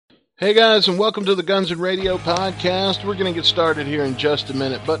Hey guys, and welcome to the Guns and Radio podcast. We're going to get started here in just a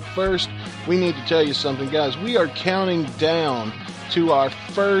minute, but first, we need to tell you something, guys. We are counting down to our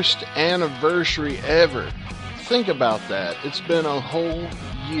first anniversary ever. Think about that. It's been a whole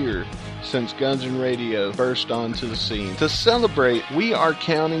year since Guns and Radio burst onto the scene. To celebrate, we are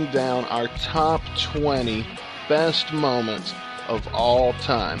counting down our top 20 best moments of all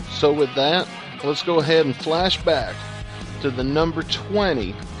time. So with that, let's go ahead and flash back to the number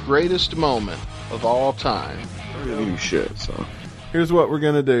 20 greatest moment of all time. You shit, so. Here's what we're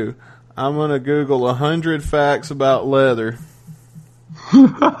going to do. I'm going to Google 100 facts about leather.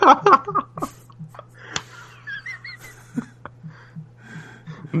 And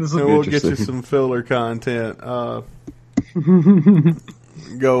we'll get you some filler content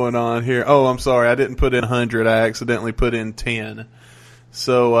going on here. Oh, I'm sorry. I didn't put in 100. I accidentally put in 10.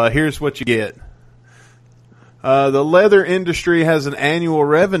 So here's what you get. The leather industry has an annual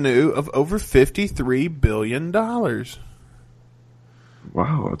revenue of over $53 billion. Wow,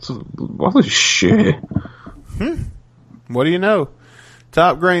 that's a lot of shit. What do you know?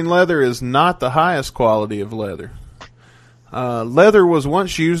 Top grain leather is not the highest quality of leather. Leather was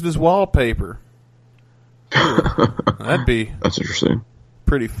once used as wallpaper. That's interesting.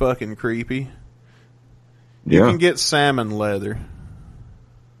 Pretty fucking creepy. Yeah. You can get salmon leather.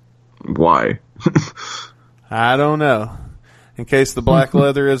 Why? I don't know. In case the black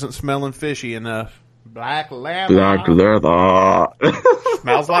leather isn't smelling fishy enough. Black leather. Black leather.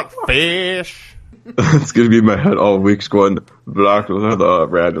 Smells like fish. It's going to be in my head all week going, black leather,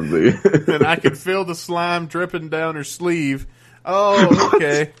 randomly. And I can feel the slime dripping down her sleeve. Oh,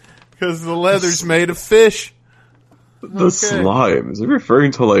 okay. Because the leather's made of fish. The slime? Is it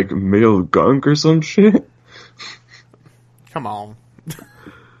referring to, like, male gunk or some shit? Come on.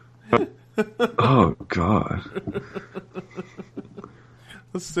 Oh, God.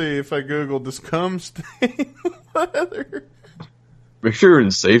 Let's see if I Google does cum stain leather. Make sure you're in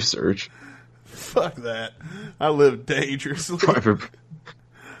safe search. Fuck that. I live dangerously.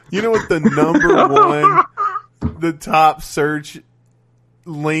 You know what the number one, the top search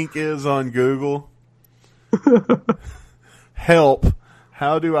link is on Google? Help.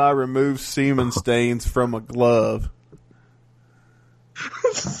 How do I remove semen stains from a glove?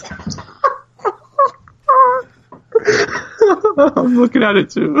 I'm looking at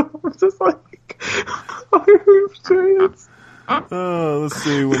it too. I'm just like, are you serious? Let's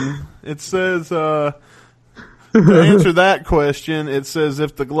see. When it says, to answer that question, it says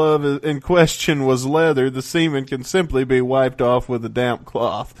if the glove in question was leather, the semen can simply be wiped off with a damp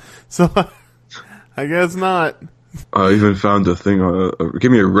cloth. So, I guess not. I even found a thing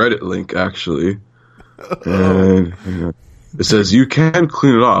give me a Reddit link, actually. And it says, you can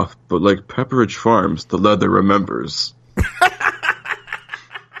clean it off, but like Pepperidge Farms, the leather remembers.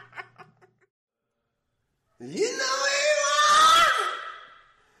 You know where you are?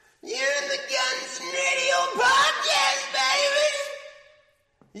 You're in the Guns and Radio podcast,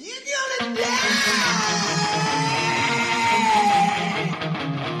 baby. You're gonna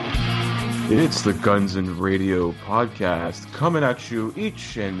die. It's the Guns and Radio podcast, coming at you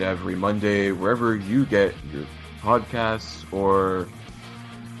each and every Monday, wherever you get your podcasts or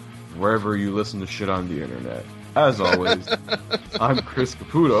wherever you listen to shit on the internet. As always, I'm Chris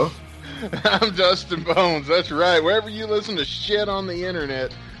Caputo. I'm Dustin Bones. That's right. Wherever you listen to shit on the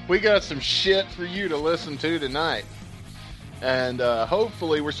internet, we got some shit for you to listen to tonight. And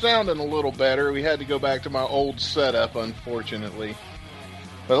hopefully we're sounding a little better. We had to go back to my old setup, unfortunately.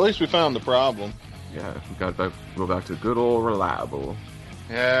 But at least we found the problem. Yeah, we got to go back to good old reliable.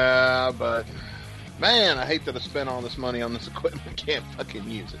 Yeah, but man, I hate that I spent all this money on this equipment. Can't fucking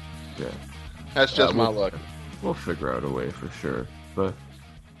use it. Yeah. That's just my luck. We'll figure out a way for sure. But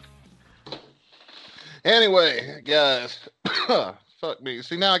anyway, guys, fuck me.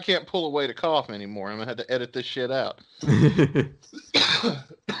 See, now I can't pull away to cough anymore. I'm gonna have to edit this shit out.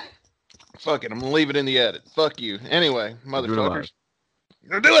 Fuck it, I'm gonna leave it in the edit. Fuck you. Anyway, motherfuckers.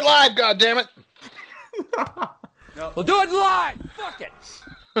 You're gonna do it live, goddammit! We'll do it live! Fuck it!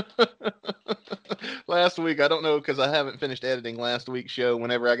 Last week, I don't know, because I haven't finished editing last week's show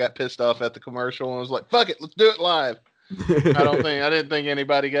whenever I got pissed off at the commercial and was like, fuck it, let's do it live. I didn't think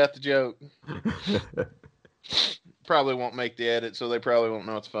anybody got the joke. Probably won't make the edit, so they probably won't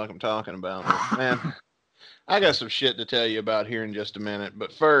know what the fuck I'm talking about. But, man, I got some shit to tell you about here in just a minute.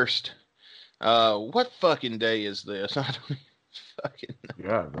 But first, what fucking day is this? I don't even fucking know.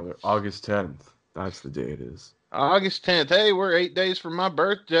 yeah, brother, August 10th. That's the day it is. August 10th. Hey, we're 8 days from my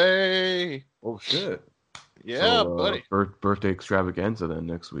birthday. Oh, shit. Yeah, so, buddy. Birthday extravaganza then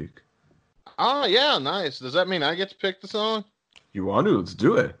next week. Oh, yeah, nice. Does that mean I get to pick the song? You want to? Let's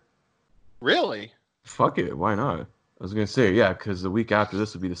do it. Really? Fuck it, why not? I was gonna say, yeah, because the week after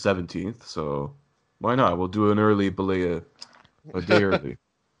this would be the 17th, so why not? We'll do an early belay, a day early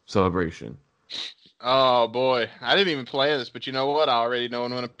celebration. Oh boy, I didn't even plan this, but you know what? I already know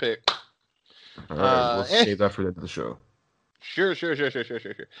what I'm gonna pick. All right, we'll Eh, save that for the end of the show. sure.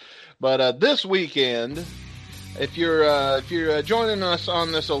 But this weekend, if you're joining us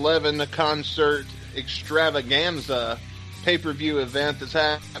on this 11 concert extravaganza pay-per-view event that's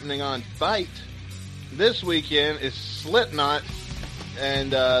happening on Fight, this weekend is Slipknot,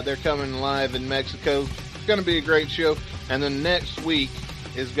 and they're coming live in Mexico. It's going to be a great show. And then next week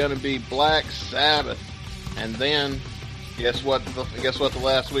is going to be Black Sabbath. And then, guess what? Guess what? The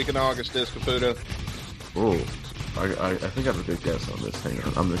last week in August is, Caputo. Oh, I think I have a good guess on this. Hang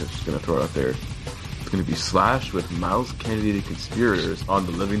on, I'm just gonna throw it out there. It's gonna be Slash with Mouse Kennedy and Conspirators on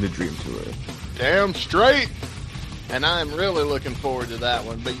the Living the Dream tour. Damn straight. And I'm really looking forward to that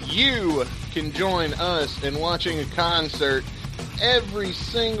one. But you can join us in watching a concert every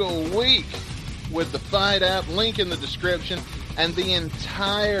single week with the Fight app, link in the description, and the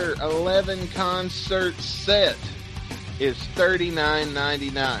entire 11 concert set is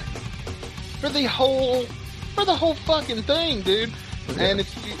 $39.99 for the whole fucking thing, dude. Yeah. And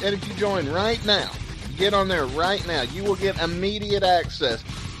if you join right now, get on there right now, you will get immediate access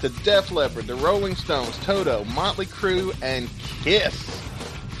to Def Leppard, the Rolling Stones, Toto, Motley Crue, and Kiss.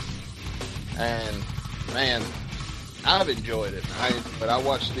 And man, I've enjoyed it. But I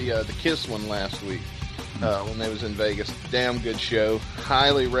watched the Kiss one last week when they was in Vegas. Damn good show.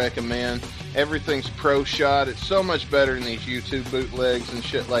 Highly recommend. Everything's pro shot. It's so much better than these YouTube bootlegs and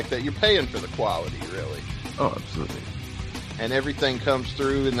shit like that. You're paying for the quality, really. Oh, absolutely. And everything comes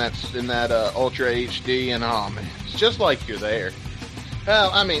through in that Ultra HD, and oh man, it's just like you're there.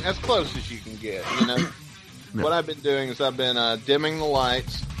 Well, I mean, as close as you can get, you know. Yeah. What I've been doing is I've been dimming the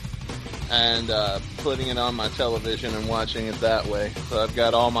lights and putting it on my television and watching it that way. So I've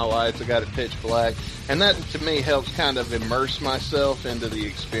got all my lights, I got it pitch black, and that to me helps kind of immerse myself into the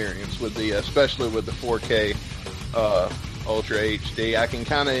experience with the, especially with the 4K Ultra HD. I can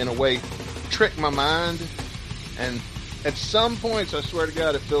kind of, in a way, trick my mind, and at some points, I swear to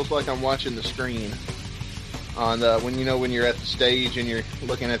God, it feels like I'm watching the screen on when you're at the stage and you're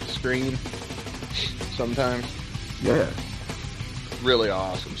looking at the screen. Sometimes, Yeah. really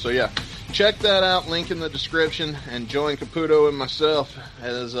awesome. So yeah, check that out. Link in the description, and join Caputo and myself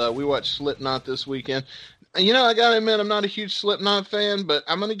as we watch Slipknot this weekend. And you know, I gotta admit, I'm not a huge Slipknot fan, but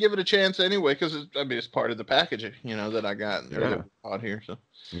I'm gonna give it a chance anyway because it's part of the package, you know, that I got out here. So.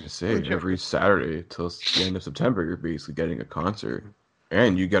 I was gonna say, every Saturday till the end of September, you're basically getting a concert.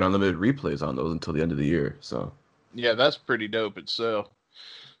 And you get unlimited replays on those until the end of the year. So Yeah, that's pretty dope itself.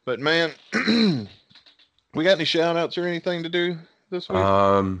 But man, we got any shout outs or anything to do this week?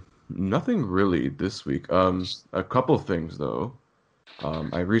 nothing really this week. A couple things though.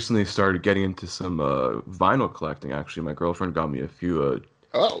 I recently started getting into some vinyl collecting. Actually, my girlfriend got me a few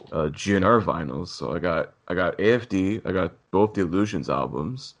GNR vinyls. So I got AFD. I got both the Illusions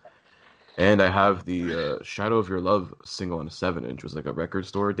albums, and I have the Shadow of Your Love single on a 7-inch. It was like a record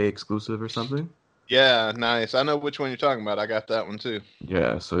store day exclusive or something. Yeah, nice. I know which one you're talking about. I got that one too.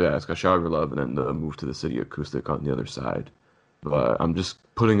 Yeah, so yeah, it's got Shadow of Your Love and then the Move to the City acoustic on the other side. But I'm just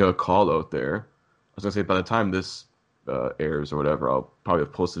putting a call out there. I was gonna say, by the time this airs or whatever, I'll probably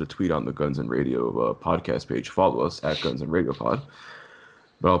have posted a tweet on the Guns and Radio podcast page. Follow us at Guns and Radio Pod.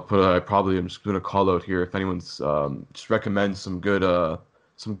 But I'm just gonna call out here if anyone's just recommend some good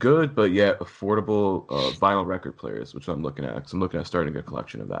but yet affordable vinyl record players, which I'm looking at. Because I'm looking at starting a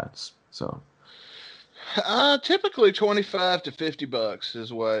collection of that. So typically $25 to $50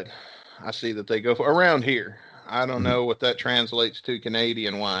 is what I see that they go for around here. I don't know what that translates to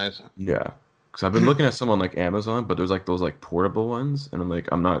Canadian wise. Yeah, because I've been looking at some on like Amazon, but there's like those like portable ones, and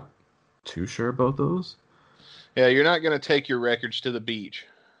I'm not too sure about those. Yeah, you're not gonna take your records to the beach.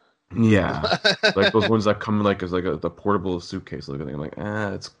 Yeah, like those ones that come like as like the portable suitcase looking thing. I'm like,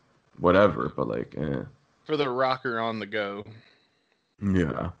 it's whatever, but like, For the rocker on the go.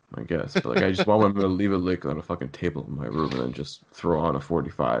 Yeah, I guess. But like, I just want them to leave it like on a fucking table in my room and then just throw on a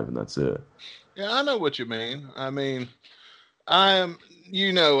 45 and that's it. Yeah, I know what you mean. I mean, I'm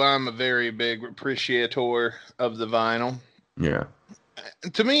a very big appreciator of the vinyl. Yeah.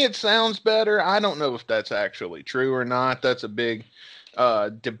 To me, it sounds better. I don't know if that's actually true or not. That's a big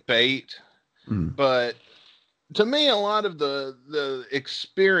debate. But to me, a lot of the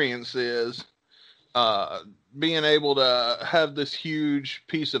experience is being able to have this huge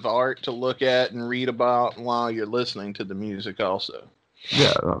piece of art to look at and read about while you're listening to the music also.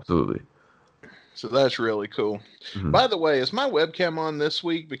 Yeah, absolutely. So that's really cool. Mhm. By the way, is my webcam on this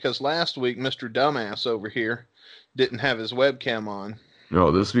week? Because last week, Mr. Dumbass over here didn't have his webcam on.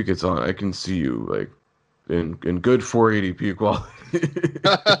 No, this week it's on. I can see you like in good 480p quality.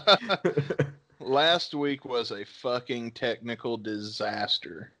 Last week was a fucking technical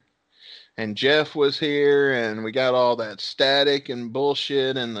disaster. And Jeff was here, and we got all that static and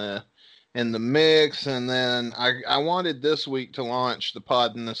bullshit in the mix. And then I wanted this week to launch the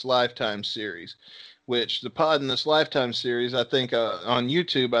Pod in This Lifetime series, which the Pod in This Lifetime series, I think on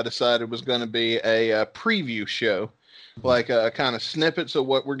YouTube, I decided was going to be a preview show, like kind of snippets of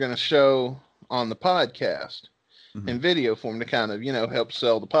what we're going to show on the podcast in video form to kind of, help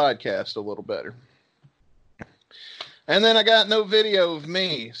sell the podcast a little better. And then I got no video of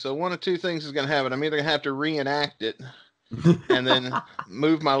me. So one of two things is going to happen. I'm either going to have to reenact it and then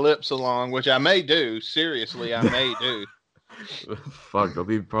move my lips along, which I may do. Seriously, I may do. Fuck, they'll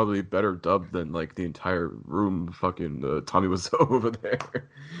be probably better dubbed than like the entire room fucking Tommy Wiseau over there.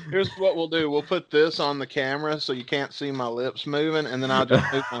 Here's what we'll do. We'll put this on the camera so you can't see my lips moving, and then I'll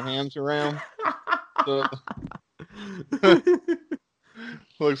just move my hands around. So,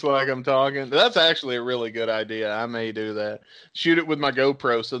 looks like I'm talking. That's actually a really good idea. I may do that. Shoot it with my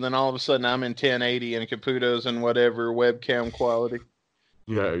GoPro, so then all of a sudden I'm in 1080 and Caputo's and whatever webcam quality.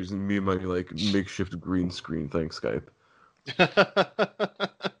 Yeah, using me and my like makeshift green screen. Thanks, Skype.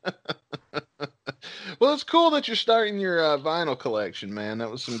 Well, it's cool that you're starting your vinyl collection, man.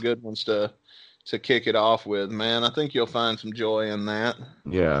 That was some good ones to kick it off with, man. I think you'll find some joy in that.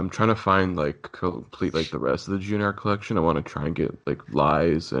 Yeah, I'm trying to find like complete like the rest of the GNR collection. I want to try and get like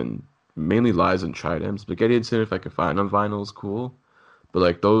Lies and mainly Lies and Chidems. Spaghetti Incident, if I could find on vinyl, is cool. But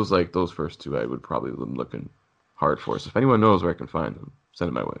like those first two, I would probably be looking hard for. So if anyone knows where I can find them, send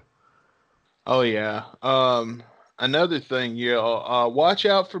it my way. Oh yeah. Another thing, watch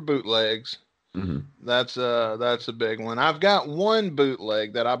out for bootlegs. Mm-hmm. That's a big one. I've got one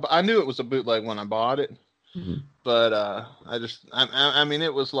bootleg that I knew it was a bootleg when I bought it, but I mean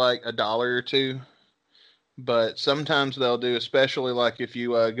it was like $1 or $2. But sometimes they'll do, especially like if you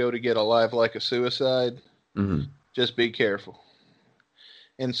go to get a Live Like a Suicide, just be careful.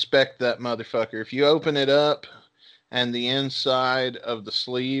 Inspect that motherfucker. If you open it up and the inside of the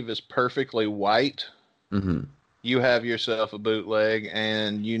sleeve is perfectly white, you have yourself a bootleg,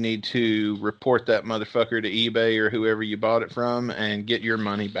 and you need to report that motherfucker to eBay or whoever you bought it from and get your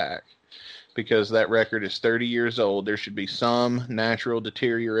money back, because that record is 30 years old. There should be some natural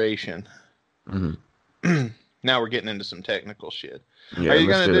deterioration. Now we're getting into some technical shit. Yeah, are you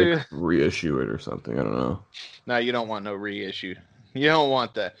going to like, reissue it or something? I don't know. No, you don't want no reissue. You don't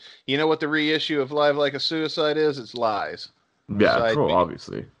want that. You know what the reissue of Live Like a Suicide is? It's Lies. Yeah, cool,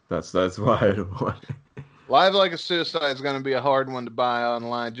 obviously. That's why I don't want it. Live Like a Suicide is going to be a hard one to buy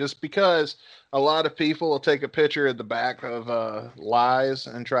online, just because a lot of people will take a picture at the back of Lies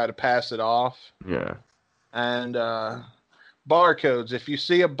and try to pass it off. Yeah. And barcodes, if you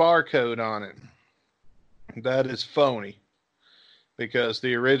see a barcode on it, that is phony, because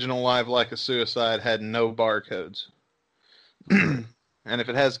the original Live Like a Suicide had no barcodes. And if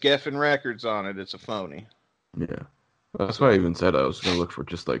it has Geffen Records on it, it's a phony. Yeah. That's why I even said I was going to look for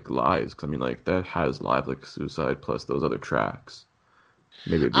just like Lies, because I mean, like, that has Live Like a Suicide plus those other tracks.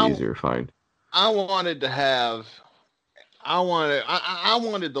 Maybe it'd be easier to find. I wanted the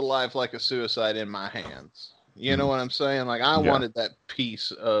Live Like a Suicide in my hands. You know what I'm saying? Like, I wanted that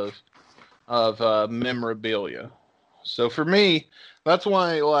piece of memorabilia. So for me, that's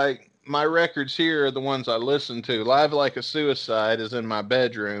why, like, my records here are the ones I listen to. Live Like a Suicide is in my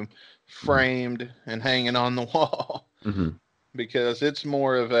bedroom, framed and hanging on the wall. Because it's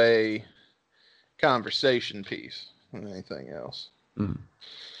more of a conversation piece than anything else.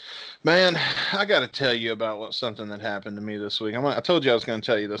 Man, I got to tell you about something that happened to me this week. I told you I was going to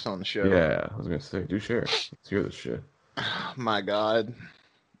tell you this on the show. Yeah, I was going to say, do share. Let's hear this shit. Oh, my God.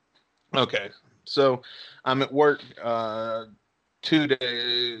 Okay, so I'm at work 2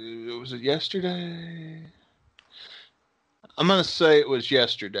 days. Was it yesterday? I'm going to say it was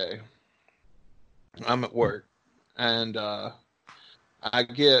yesterday. I'm at work. And I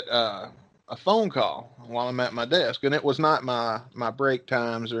get a phone call while I'm at my desk. And it was not my break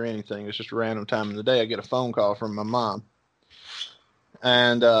times or anything. It's just a random time in the day. I get a phone call from my mom.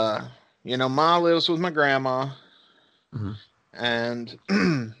 And, Ma lives with my grandma. And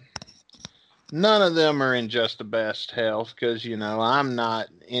none of them are in just the best health because, I'm not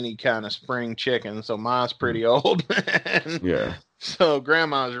any kind of spring chicken. So Ma's pretty old. Yeah. So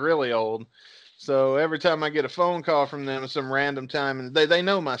grandma's really old. So every time I get a phone call from them at some random time, and they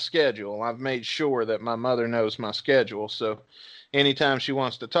know my schedule. I've made sure that my mother knows my schedule. So anytime she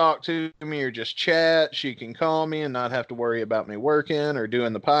wants to talk to me or just chat, she can call me and not have to worry about me working or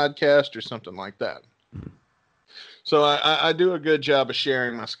doing the podcast or something like that. So I do a good job of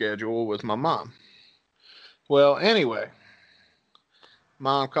sharing my schedule with my mom. Well, anyway,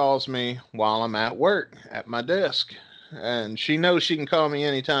 mom calls me while I'm at work at my desk. And she knows she can call me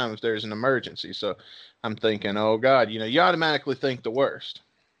anytime if there's an emergency. So I'm thinking, oh, God, you automatically think the worst.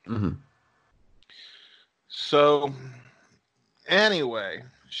 Mm-hmm. So anyway,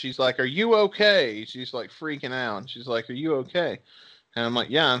 she's like, are you okay? She's like freaking out. She's like, are you okay? And I'm like,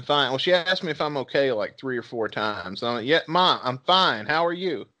 yeah, I'm fine. Well, she asked me if I'm okay like 3 or 4 times. And I'm like, yeah, Mom, I'm fine. How are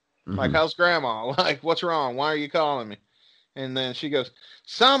you? Mm-hmm. Like, how's Grandma? Like, what's wrong? Why are you calling me? And then she goes,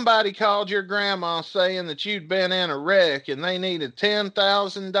 somebody called your grandma saying that you'd been in a wreck and they needed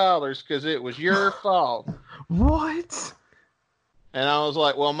 $10,000 because it was your fault. What? And I was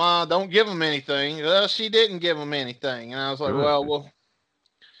like, well, Ma, don't give them anything. Well, she didn't give them anything. And I was like, Good. well,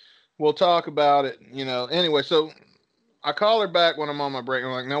 we'll talk about it, Anyway, so I call her back when I'm on my break.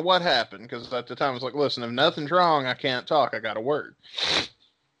 I'm like, now what happened? Because at the time I was like, listen, if nothing's wrong, I can't talk. I got a word.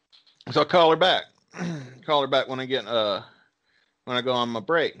 So I call her back. Call her back when I go on my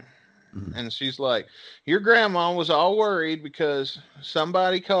break. Mm-hmm. And she's like, your grandma was all worried because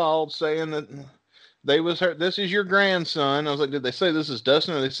somebody called saying that this is your grandson. I was like, did they say this is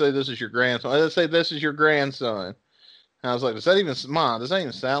Dustin or they say this is your grandson? They say this is your grandson. And I was like, does that even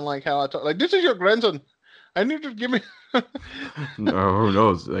sound like how I talk? Like, this is your grandson. I need to give me. No, who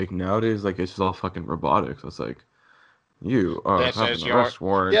knows? Like nowadays, like it's just all fucking robotics. It's like you This have is an your- arrest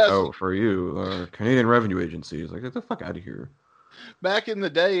warrant Yes. out for you, Canadian Revenue Agency. It's like get the fuck out of here. Back in the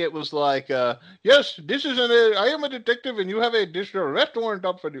day, it was like, yes, I am a detective and you have a digital arrest warrant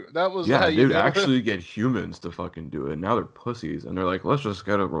up for you. That was Yeah, how you they'd did it. actually get humans to fucking do it. Now they're pussies, and they're like, let's just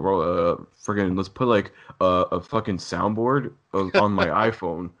get let's put like a fucking soundboard on my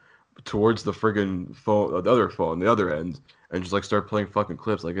iPhone towards the friggin' phone, the other phone, the other end, and just like start playing fucking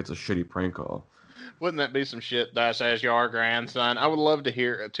clips like it's a shitty prank call. Wouldn't that be some shit? That says your grandson. I would love to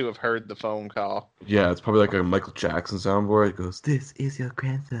have heard the phone call. Yeah, it's probably like a Michael Jackson soundboard. It goes, "This is your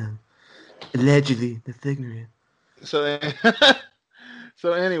grandson, allegedly." That's ignorant. So,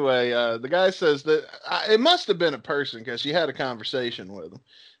 so anyway, the guy says that it must have been a person because she had a conversation with him,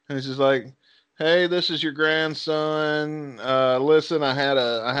 and he's just like, "Hey, this is your grandson. Listen, I had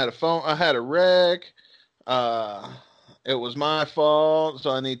a wreck. It was my fault,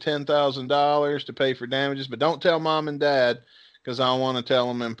 so I need $10,000 to pay for damages. But don't tell Mom and Dad because I want to tell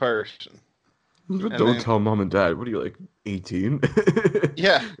them in person." But And don't then- tell mom and dad. What are you like, 18?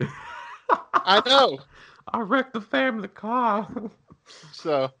 Yeah, I know. I wrecked the family car.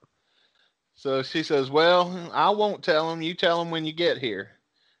 So she says, well, I won't tell them. You tell them when you get here.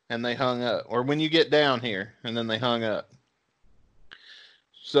 And they hung up. Or when you get down here. And then they hung up.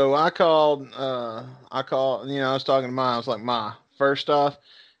 So I called, I was talking to Ma. I was like, Ma, first off,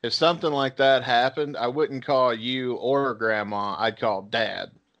 if something like that happened, I wouldn't call you or Grandma. I'd call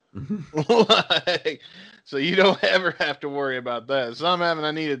Dad. Like, so you don't ever have to worry about that. Somehow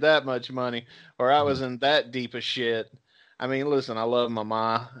I needed that much money or I was in that deep of shit. I mean, listen, I love my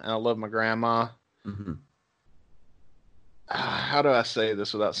ma and I love my grandma. Mm-hmm. How do I say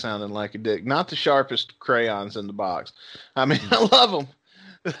this without sounding like a dick? Not the sharpest crayons in the box. I mean, I love them.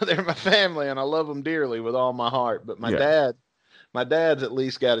 They're my family and I love them dearly with all my heart. But my dad's at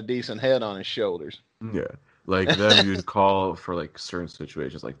least got a decent head on his shoulders. Yeah. Like then you'd call for like certain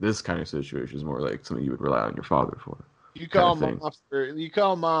situations, like this kind of situation is more like something you would rely on your father for. You call kind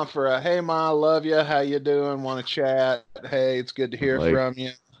of mom for a, hey ma, I love you. How you doing? Want to chat? Hey, it's good to hear Like, from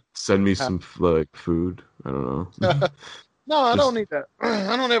you. Send me some like food. I don't know. No, I don't need that.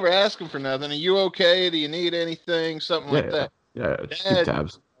 I don't ever ask him for nothing. Are you okay? Do you need anything? Something like that. Yeah, just Dad- keep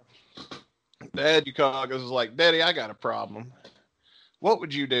tabs. Dad, you call goes like, Daddy, I got a problem. What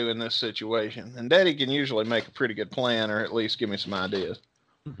would you do in this situation? And Daddy can usually make a pretty good plan, or at least give me some ideas.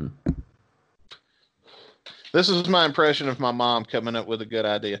 Mm-hmm. This is my impression of my mom coming up with a good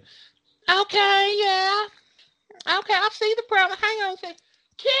idea. Okay, yeah. Okay, I see the problem. Hang on a second.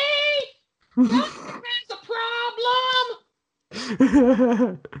 Key, there's a problem.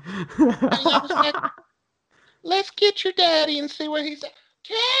 Hang on a second. Let's get your daddy and see what he's at.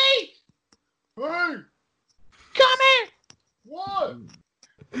 Key! Hey! Come here! What?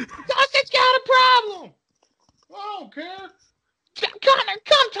 Dustin's got a problem! I don't care.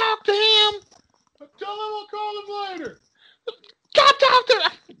 Come talk to him. Tell him I'll call him later. Come talk to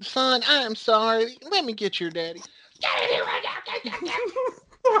him. Son, I am sorry. Let me get your daddy. Get in here right now.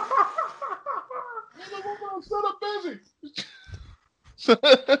 Son, I'm busy.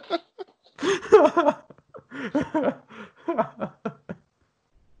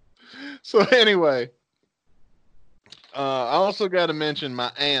 So anyway, I also got to mention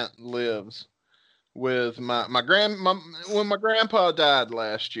my aunt lives with when my grandpa died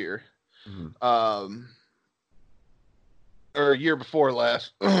last year. Mhm. Or year before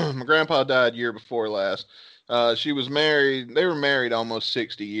last. My grandpa died year before last. She was married. They were married almost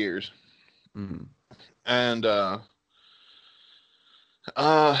 60 years. Mhm. And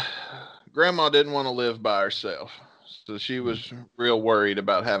grandma didn't want to live by herself. So she was real worried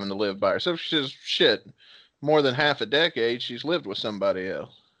about having to live by herself. She says, shit, more than half a decade, she's lived with somebody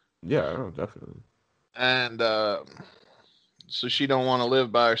else. Yeah, oh, definitely. And so she don't want to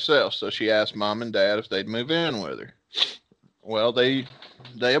live by herself. So she asked mom and dad if they'd move in with her. Well, they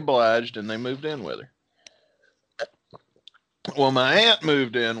obliged and they moved in with her. Well, my aunt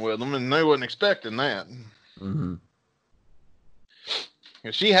moved in with them, and they wasn't expecting that. Hmm.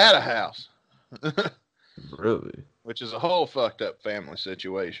 She had a house, Really? which is a whole fucked up family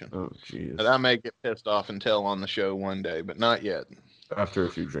situation. Oh, jeez. That I may get pissed off and tell on the show one day, but not yet. After a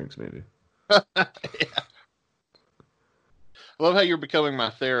few drinks, maybe. Yeah. I love how you're becoming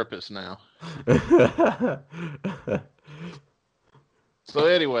my therapist now. So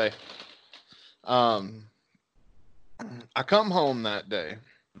anyway, I come home that day,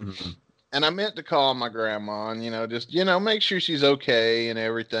 Mhm. and I meant to call my grandma and, just, make sure she's okay and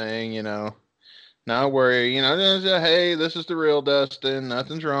everything, not worry, just, hey, this is the real Dustin.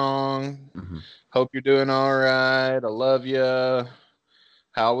 Nothing's wrong. Mhm. Hope you're doing all right. I love you.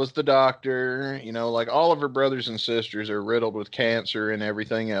 How was the doctor? Like all of her brothers and sisters are riddled with cancer and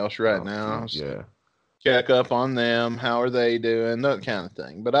everything else right Oh, now. geez, yeah. Check up on them. How are they doing? That kind of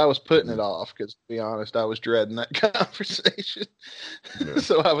thing. But I was putting it off because, to be honest, I was dreading that conversation. Yeah.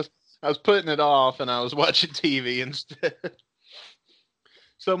 So I was putting it off, and I was watching TV instead.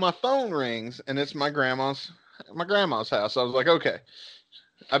 So my phone rings, and it's my grandma's house. I was like, okay.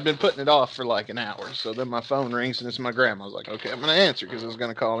 I've been putting it off for like an hour. So then my phone rings, and it's my grandma. I was like, okay, I'm going to answer because I was going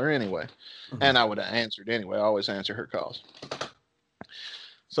to call her anyway. And I would have answered anyway. I always answer her calls.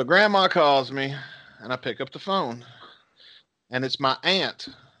 So grandma calls me, and I pick up the phone, and it's my aunt.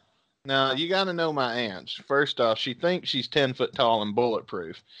 Now, you got to know my aunt. First off, she thinks she's 10 foot tall and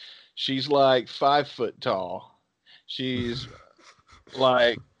bulletproof. She's like 5 foot tall. She's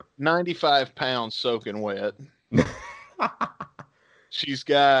like 95 pounds soaking wet. She's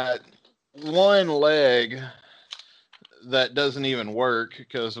got one leg that doesn't even work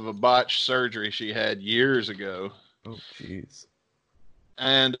because of a botched surgery she had years ago. Oh, jeez.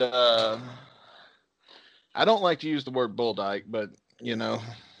 And I don't like to use the word bull dyke, but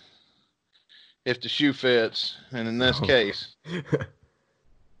if the shoe fits, and in this case,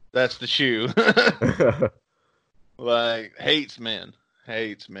 that's the shoe. Like hates men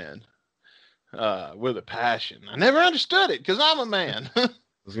with a passion. I never understood it because I'm a man. I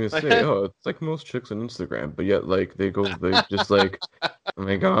was gonna say, oh, it's like most chicks on Instagram, but yet, like, they just like, oh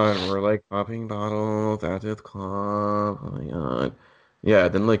my god, we're like popping bottles at this club. Oh my god. Yeah,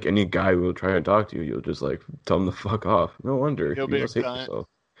 then like any guy will try to talk to you, you'll just like tell them to fuck off. No wonder You'll you be a must hate cunt. yourself.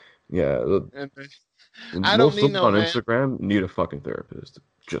 Yeah, I don't most need women no on man. Instagram need a fucking therapist.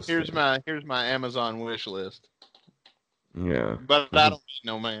 Just Here's saying. my Amazon wish list. Yeah. But I don't need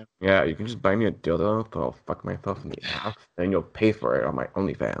no man. Yeah, you can just buy me a dildo, so I'll fuck myself in the ass, and you'll pay for it on my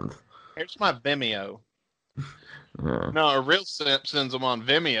OnlyFans. Here's my Vimeo. Yeah. No, a real simp sends them on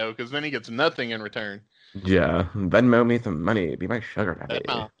Vimeo because then he gets nothing in return. Yeah, Venmo me some money. Be my sugar daddy.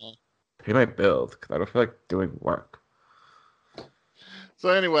 Pay my bills, because I don't feel like doing work. So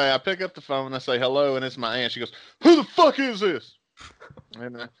anyway, I pick up the phone, I say hello, and it's my aunt. She goes, "Who the fuck is this?"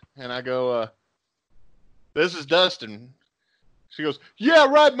 And I go, "This is Dustin." She goes, "Yeah,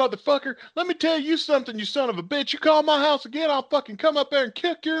 right, motherfucker. Let me tell you something, you son of a bitch. You call my house again, I'll fucking come up there and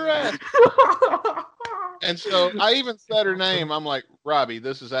kick your ass." And so I even said her name. I'm like, "Robbie,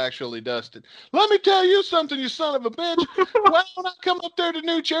 this is actually Dustin. Let me tell you something, you son of a bitch. Why don't I come up there to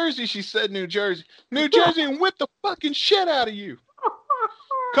New Jersey?" She said New Jersey, and whip the fucking shit out of you.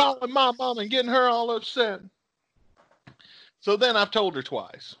 Calling my mom and getting her all upset. So then I've told her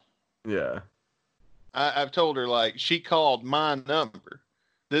twice. Yeah. I've told her, like, she called my number.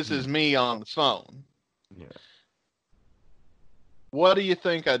 This is me on the phone. Yeah. What do you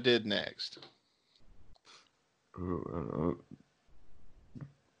think I did next? Ooh, I don't know.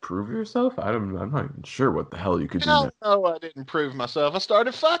 Prove yourself? I'm not even sure what the hell you could do Hell next. no, I didn't prove myself. I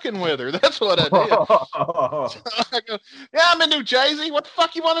started fucking with her. That's what I did. So I go, "Yeah, I'm in New Jersey. What the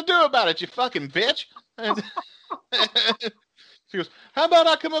fuck you want to do about it, you fucking bitch?" And she goes, "How about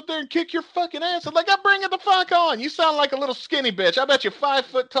I come up there and kick your fucking ass?" I'm like, "I bring it the fuck on. You sound like a little skinny bitch. I bet you're 5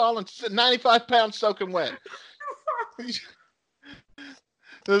 foot tall and 95 pounds soaking wet."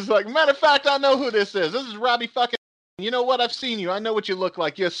 It's like, matter of fact, I know who this is. This is Robbie fucking. You know what? I've seen you. I know what you look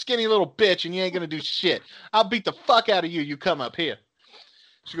like. You're a skinny little bitch, and you ain't gonna do shit. I'll beat the fuck out of you. You come up here.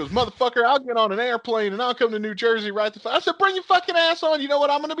 She goes, motherfucker, I'll get on an airplane and I'll come to New Jersey right the I said, bring your fucking ass on. You know what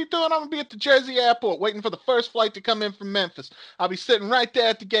I'm going to be doing? I'm going to be at the Jersey airport waiting for the first flight to come in from Memphis. I'll be sitting right there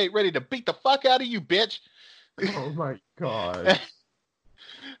at the gate ready to beat the fuck out of you, bitch. Oh, my God.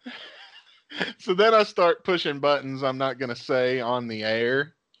 So then I start pushing buttons I'm not going to say on the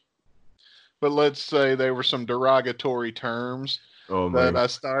air. But let's say they were some derogatory terms that I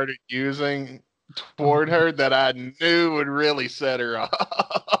started using toward her that I knew would really set her off.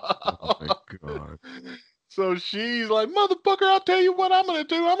 Oh my God. So she's like, motherfucker, I'll tell you what I'm going to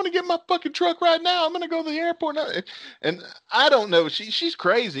do. I'm going to get my fucking truck right now. I'm going to go to the airport. And I don't know. She's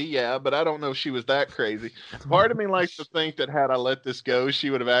crazy, yeah, but I don't know if she was that crazy. Part of me likes to think that had I let this go, she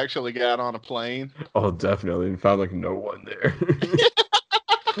would have actually got on a plane. Oh, definitely. And found like no one there.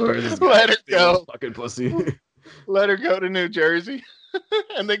 Let her go. Fucking pussy. Let her go to New Jersey.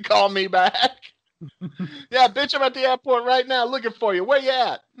 And then call me back. Yeah, bitch, I'm at the airport right now looking for you. Where you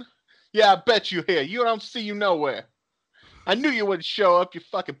at? Yeah, I bet you here. You don't see you nowhere. I knew you wouldn't show up, you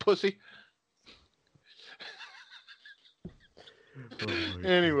fucking pussy.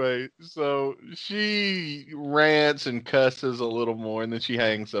 Anyway, so she rants and cusses a little more, and then she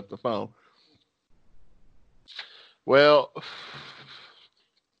hangs up the phone. Well...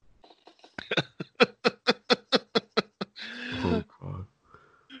 Oh, God.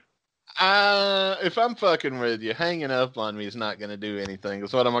 If I'm fucking with you, hanging up on me is not going to do anything.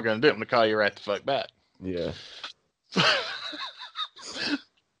 That's what am I going to do? I'm going to call you right the fuck back. Yeah.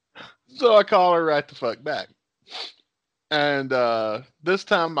 So I call her right the fuck back. And this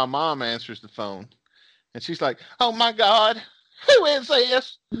time my mom answers the phone. And she's like, oh my God, who is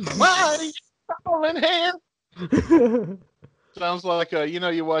this? Why are you calling here? Sounds like,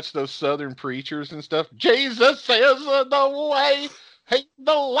 you watch those Southern preachers and stuff. Jesus is the way. Hate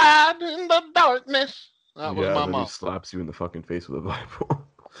the light in the darkness. That was my mom. He slaps you in the fucking face with a Bible.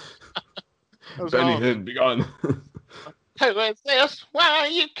 Benny Hinn, be gone. Who is this? Why are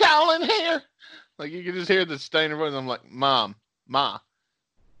you calling here? Like, you can just hear the stain of voice. I'm like, Ma,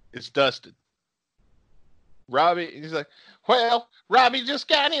 it's Dustin. Robbie, he's like, well, Robbie just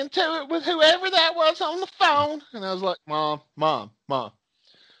got into it with whoever that was on the phone. And I was like, Mom.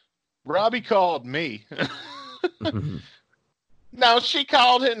 Robbie called me. No, she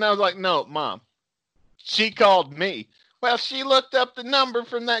called it, and I was like, no, Mom. She called me. Well, she looked up the number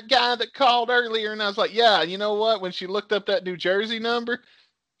from that guy that called earlier, and I was like, yeah, you know what? When she looked up that New Jersey number,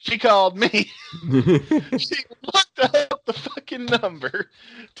 she called me. She looked up the fucking number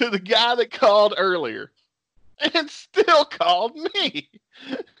to the guy that called earlier and still called me.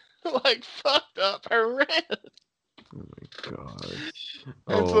 Like, fucked up her rent. Oh my God.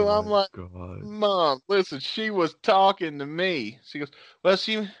 And so I'm like, God. Mom, listen, she was talking to me. She goes, well,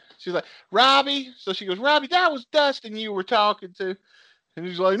 she's like, Robbie. So she goes, Robbie, that was Dustin you were talking to. And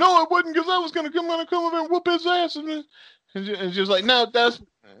he's like, no, it wasn't, because I was going to come over and whoop his ass. And she was like, no, Dustin.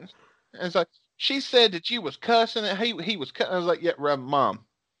 And it's like, she said that you was cussing and he was cussing. I was like, yeah, Mom,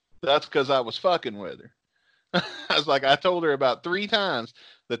 that's because I was fucking with her. I was like, I told her about 3 times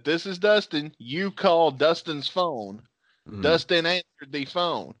that this is Dustin. You called Dustin's phone. Mm-hmm. Dustin answered the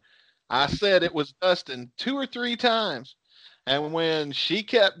phone. I said it was Dustin 2 or 3 times. And when she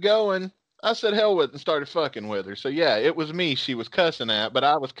kept going, I said hell with it and started fucking with her. So yeah, it was me she was cussing at, but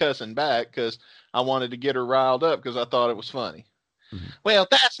I was cussing back because I wanted to get her riled up because I thought it was funny. Mm-hmm. Well,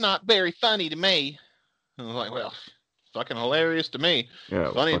 that's not very funny to me. I was like, well, fucking hilarious to me.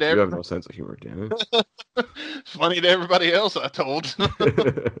 Yeah, funny to you have no sense of humor, damn it. Funny to everybody else, I told.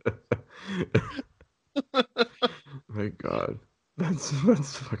 My God, that's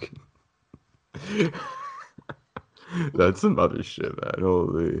fucking. That's some other shit, man.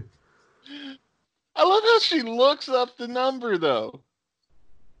 Holy. I love how she looks up the number though,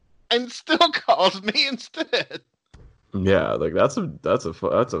 and still calls me instead. Yeah, like that's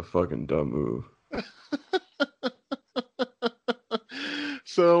a fucking dumb move.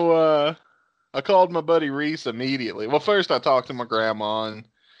 So I called my buddy Reese immediately. Well, first I talked to my grandma, and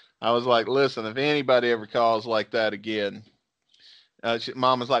I was like, listen, if anybody ever calls like that again,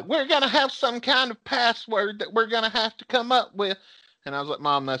 Mom was like, we're going to have some kind of password that we're going to have to come up with. And I was like,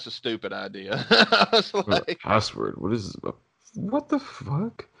 Mom, that's a stupid idea. I was like, password? What is this? What the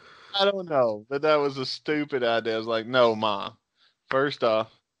fuck? I don't know, but that was a stupid idea. I was like, no, Mom. First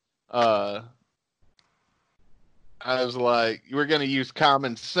off, I was like, we're going to use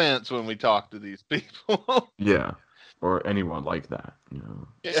common sense when we talk to these people. Yeah. Or anyone like that, you know.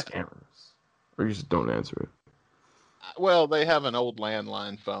 Yeah. Scammers. Or you just don't answer it. Well, they have an old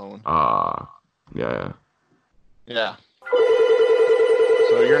landline phone. Yeah. Yeah.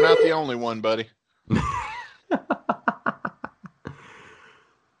 So you're not the only one, buddy.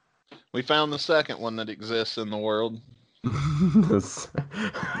 We found the second one that exists in the world. It's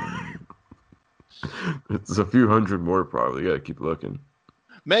a few hundred more, probably. You gotta keep looking.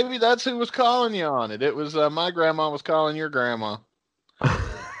 Maybe that's who was calling you on it. It was my grandma was calling your grandma.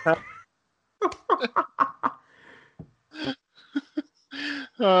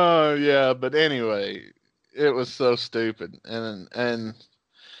 Oh yeah, but anyway, it was so stupid, and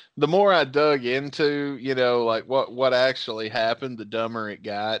the more I dug into, like what actually happened, the dumber it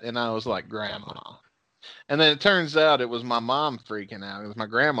got, and I was like, Grandma. And then it turns out it was my mom freaking out because my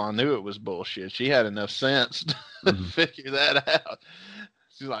grandma knew it was bullshit. She had enough sense to figure that out.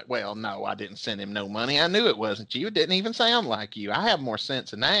 She's like, well, no, I didn't send him no money. I knew it wasn't you. It didn't even sound like you. I have more sense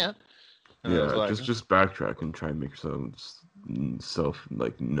than that. And I was Yeah, like, just backtrack and try and make yourself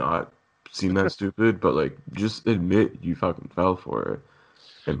like not seem that stupid, but like just admit you fucking fell for it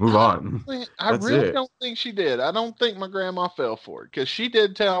and move on. I That's really it. don't think she did. I don't think my grandma fell for it because she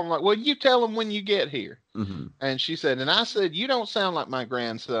did tell him, like, well, you tell him when you get here. Mm-hmm. And she said, and I said, you don't sound like my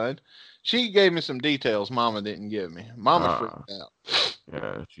grandson. She gave me some details Mama didn't give me. Mama freaked out.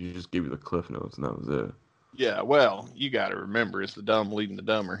 Yeah, she just gave you the cliff notes and that was it. Yeah, well, you got to remember, it's the dumb leading the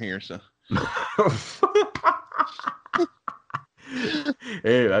dumber here, so.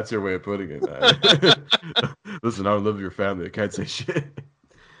 Hey, that's your way of putting it, man. Listen, I live with your family. I can't say shit.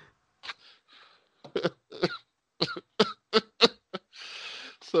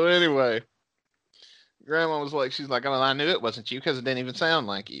 So anyway, Grandma was like, she's like, oh, I knew it wasn't you because it didn't even sound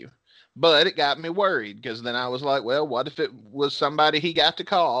like you. But it got me worried because then I was like, well, what if it was somebody he got to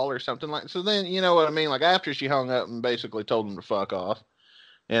call or something like that? So then, you know what I mean? Like after she hung up and basically told him to fuck off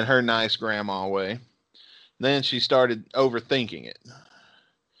in her nice grandma way, then she started overthinking it.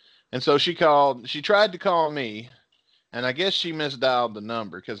 And so she tried to call me, and I guess she misdialed the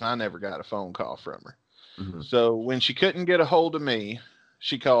number because I never got a phone call from her. Mm-hmm. So when she couldn't get a hold of me,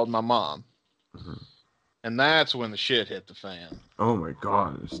 she called my mom. Mm-hmm. And that's when the shit hit the fan. Oh my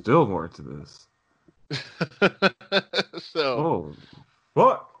god, there's still more to this. So,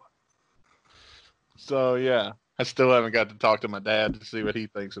 what? So yeah, I still haven't got to talk to my dad to see what he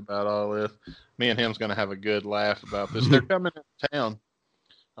thinks about all this. Me and him's gonna have a good laugh about this. They're coming into town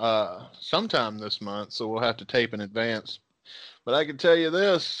sometime this month, so we'll have to tape in advance. But I can tell you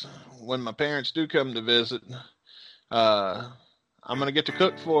this: when my parents do come to visit, I'm gonna get to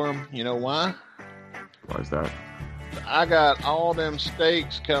cook for them. You know why? Why is that? I got all them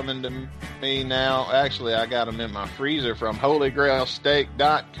steaks coming to me now. Actually, I got them in my freezer from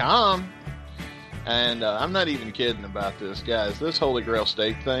HolyGrailSteak.com. And I'm not even kidding about this, guys. This Holy Grail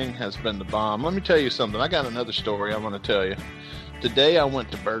Steak thing has been the bomb. Let me tell you something. I got another story I want to tell you. Today I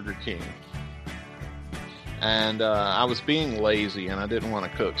went to Burger King. And I was being lazy and I didn't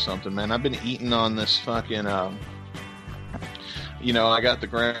want to cook something, man. I've been eating on this fucking... I got the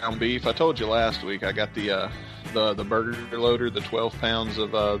ground beef. I told you last week I got the burger loader, the 12 pounds of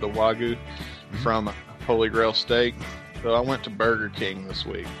the Wagyu from Holy Grail Steak. So I went to Burger King this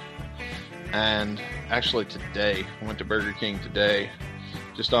week. And actually today, I went to Burger King today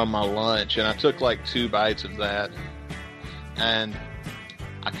just on my lunch. And I took like 2 bites of that. And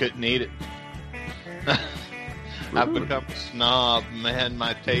I couldn't eat it. I've become a snob, man.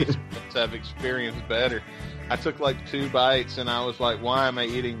 My taste buds have experienced better. I took like 2 bites and I was like, why am I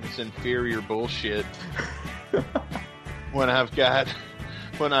eating this inferior bullshit when I've got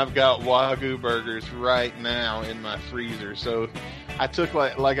Wagyu burgers right now in my freezer? So I took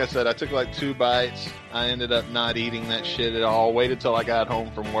like I said, I took like 2 bites. I ended up not eating that shit at all. Waited till I got home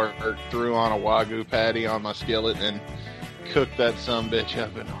from work, threw on a Wagyu patty on my skillet and cooked that sumbitch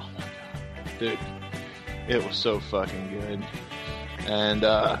up, and oh my god, dude, it was so fucking good. And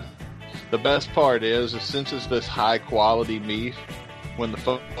the best part is since it's this high quality beef, when the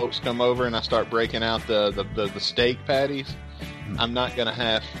folks come over and I start breaking out the steak patties, I'm not going to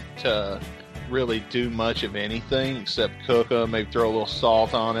have to really do much of anything except cook them, maybe throw a little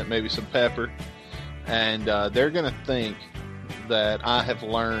salt on it, maybe some pepper. And they're going to think that I have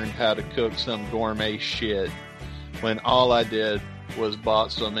learned how to cook some gourmet shit when all I did was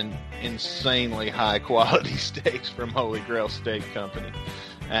bought some insanely high quality steaks from Holy Grail Steak Company.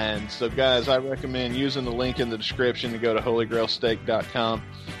 And so, guys, I recommend using the link in the description to go to HolyGrailSteak.com.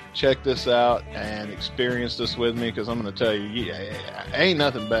 Check this out and experience this with me, because I'm going to tell you, ain't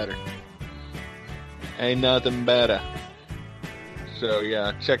nothing better. Ain't nothing better. So,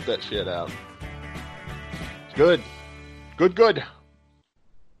 yeah, check that shit out. It's good. Good.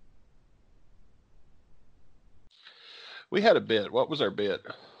 We had a bit. What was our bit?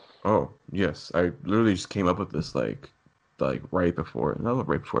 Oh, yes. I literally just came up with this like right before, not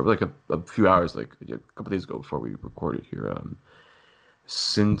right before, but like a few hours, like a couple days ago before we recorded here.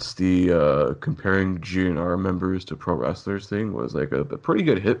 Since the comparing GNR members to pro wrestlers thing was like a pretty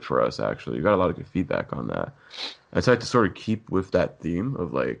good hit for us, actually. We got a lot of good feedback on that. I decided to sort of keep with that theme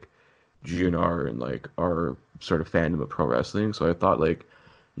of like GNR and like our sort of fandom of pro wrestling. So I thought like,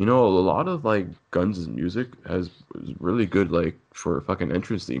 a lot of like Guns' music is really good like for fucking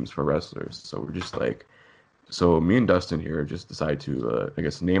entrance themes for wrestlers. So we're just like, so me and Dustin here just decided to I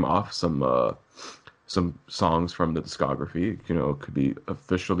guess name off some songs from the discography. It could be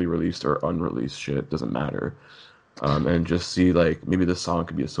officially released or unreleased shit, doesn't matter. And just see like maybe this song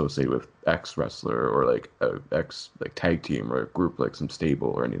could be associated with X wrestler or like a X like tag team or a group like some stable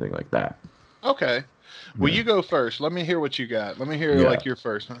or anything like that. Okay. Well, Yeah. you go first. Let me hear what you got. Let me hear Yeah. like your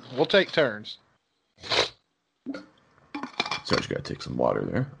first. We'll take turns. So I just gotta take some water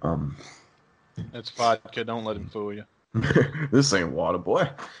there. It's vodka. Don't let him fool you. This ain't water, boy.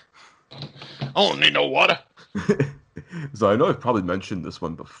 I don't need no water. So I know I've probably mentioned this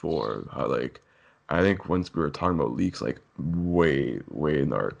one before. How like I think once we were talking about leaks like way in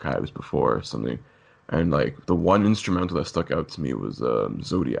the archives before or something, and like the one instrumental that stuck out to me was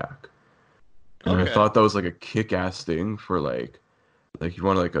Zodiac, and I Okay. thought that was like a kick-ass thing for like you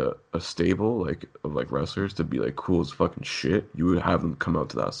want like a stable like of like wrestlers to be like cool as fucking shit. You would have them come out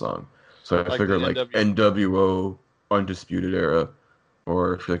to that song. So I Like figured the like NWO. NWO, Undisputed Era,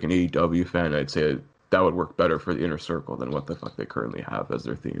 or if you're like an AEW fan, I'd say that would work better for the Inner Circle than what the fuck they currently have as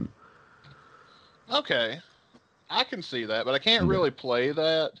their theme. Okay. I can see that, but I can't Yeah. really play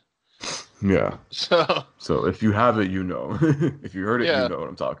that. Yeah. So, So if you have it, you know. If you heard it, Yeah. you know what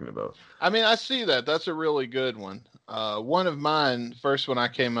I'm talking about. I mean, I see that. That's a really good one. One of mine, first one I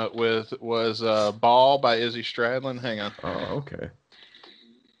came up with was Ball by Izzy Stradlin. Hang on. Oh, okay.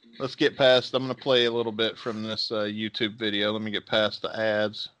 Let's get past. I'm going to play a little bit from this YouTube video. Let me get past the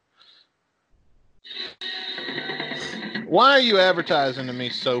ads. Why are you advertising to me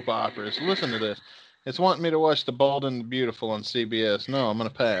soap operas? Listen to this. It's wanting me to watch The Bold and the Beautiful on CBS. No, I'm going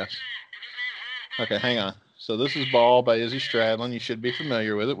to pass. Okay, hang on. So this is Ball by Izzy Stradlin. You should be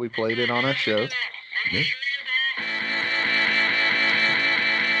familiar with it. We played it on our show. Yeah.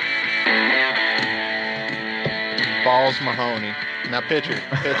 Balls Mahoney. Now picture.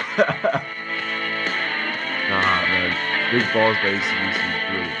 Nah, man. Big Balls by ACDC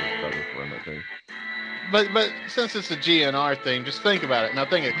really works better for him, I think. But since it's a GNR thing, just think about it. Now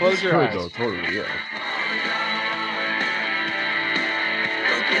think it. Close your Good, eyes. though, totally, yeah.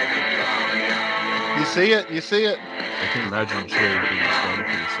 You see it? You see it? I can imagine Cherry being responding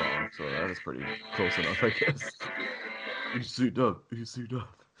to the song, so that is pretty close enough, I guess. You suit up.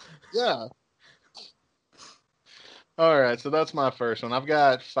 Yeah. All right, so that's my first one. I've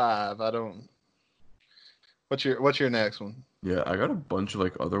got 5. I don't. What's your next one? Yeah, I got a bunch of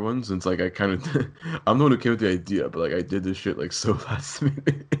like other ones, and it's like I kind of I'm the one who came with the idea, but like I did this shit like so last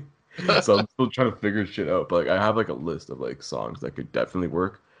minute, so I'm still trying to figure shit out. But like I have like a list of like songs that could definitely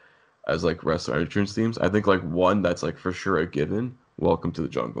work as like wrestler entrance themes. I think like one that's like for sure a given. Welcome to the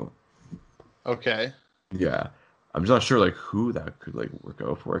Jungle. Okay. Yeah, I'm just not sure like who that could like work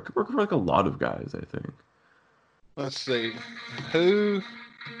out for. It could work for like a lot of guys, I think. Let's see. Who?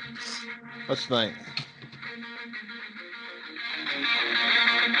 Let's think.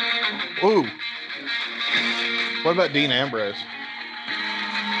 Ooh. What about Dean Ambrose?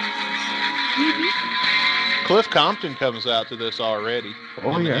 Cliff Compton comes out to this already.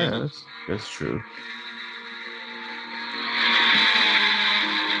 Oh In the yeah, end. that's true.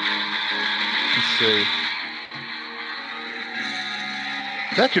 Let's see.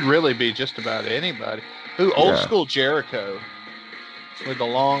 That could really be just about anybody. Who? Old Yeah. school Jericho with the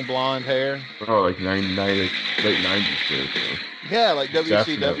long blonde hair. Oh, like late 90s shit. So. Yeah, like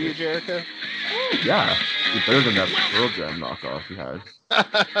WCW Definitely. Jericho. Yeah, it's better than that Pearl Jam knockoff you had.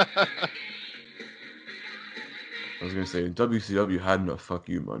 I was gonna say WCW had enough fuck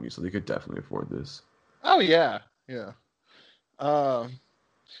you money, so they could definitely afford this. Oh yeah, yeah.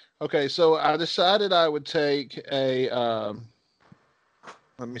 Okay, so I decided I would take a.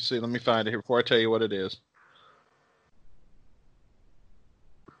 Let me see. Let me find it here before I tell you what it is.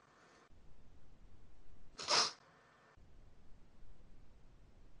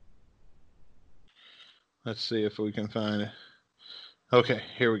 Let's see if we can find it. Okay,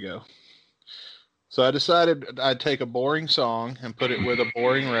 here we go. So I decided I'd take a boring song and put it with a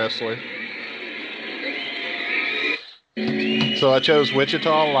boring wrestler. So I chose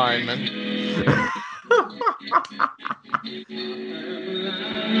Wichita Lineman.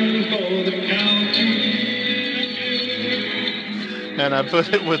 and I put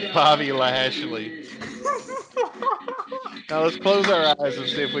it with Bobby Lashley. Now let's close our eyes and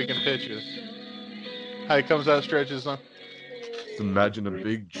see if we can picture how he comes out, stretches on. Just imagine a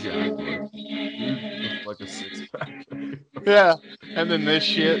big jaguar with like a six pack. Yeah, and then this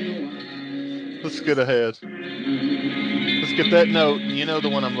shit. Let's get ahead. Let's get that note. You know the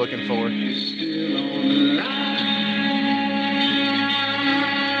one I'm looking for.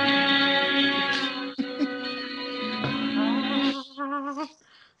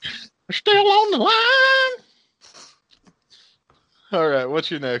 We're still on the line. All right, what's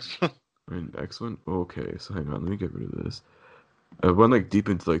your next one? My next one? Okay, so hang on, let me get rid of this. I went like deep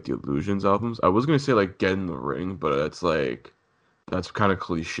into like the Illusions albums. I was gonna say like Get in the Ring, but that's kind of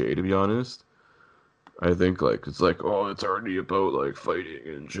cliche to be honest. I think like it's like, oh, it's already about like fighting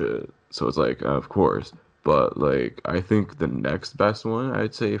and shit. So it's like, of course. But like I think the next best one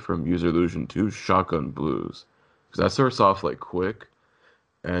I'd say from User Illusion 2 is Shotgun Blues. Because that starts off like quick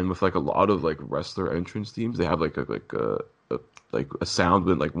and with like a lot of like wrestler entrance themes, they have like a sound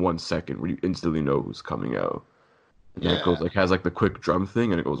within like 1 second where you instantly know who's coming out. And then it goes like has like the quick drum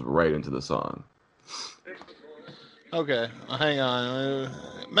thing and it goes right into the song. Okay, hang on.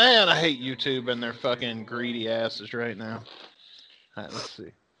 Man, I hate YouTube and their fucking greedy asses right now. All right, let's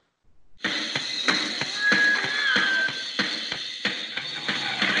see.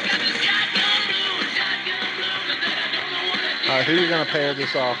 All right, who are you going to pair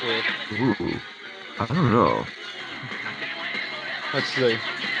this off with? Ooh, I don't know. Let's see.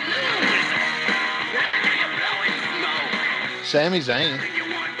 Sami Zayn.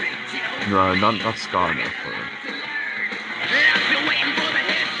 No, not Ska enough for him.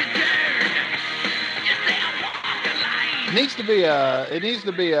 It needs to be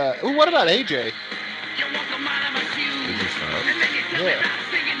ooh, what about AJ? Is this that? Yeah.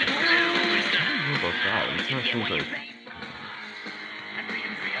 I don't know about that. I'm trying to think like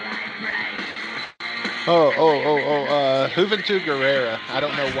Juventud Guerrera. I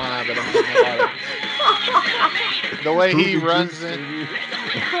don't know why, but I'm thinking about it. The way he runs in.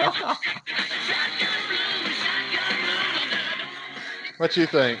 What you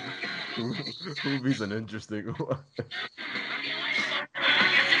think? Movie's an interesting one.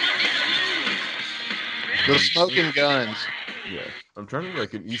 The Smoking Guns. Yeah, I'm trying to be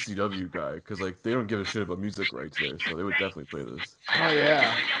like an ECW guy because like they don't give a shit about music rights there, so they would definitely play this. Oh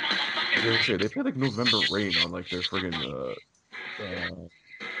yeah. They play like November Rain on like their friggin'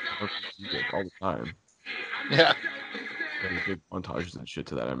 all the time. Yeah. And they did montages and shit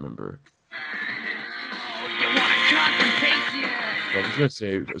to that. I remember. So I'm just gonna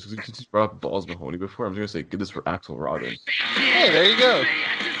say, since you brought up Balls Mahoney before, I'm just gonna say, give this for Axel Rodden. Hey, there you go.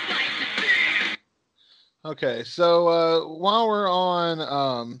 Okay, so while we're on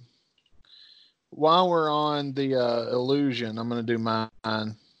the Illusion, I'm gonna do my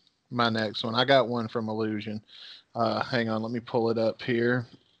next one. I got one from Illusion. Hang on, let me pull it up here.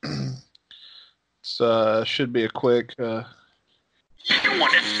 It's should be a quick. You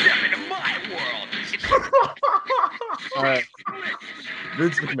want to step into my world? All right.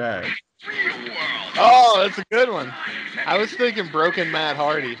 Vince McMahon. Oh, that's a good one. I was thinking Broken Matt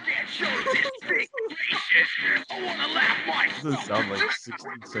Hardy. This doesn't sound like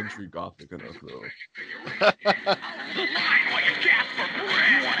 16th century Gothic enough though.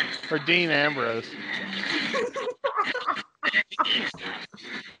 Or Dean Ambrose.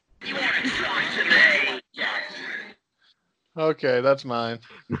 Okay, that's mine.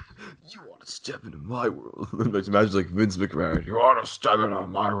 You want to step into my world? Like, imagine like Vince McMahon. You want to step into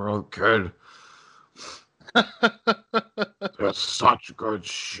my world, kid? That's such good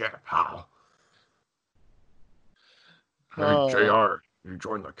shit, pal. Hey, JR, you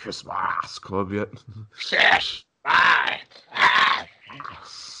joined the Kiss My Ass Club yet? Yes, five.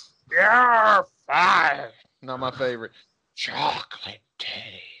 You're five. Not my favorite. Chocolate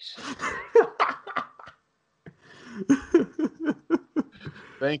titties.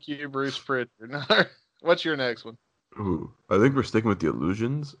 Thank you, Bruce Pritchard. What's your next one? Ooh, I think we're sticking with the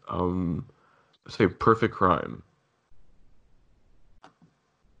Illusions. Say Perfect Crime.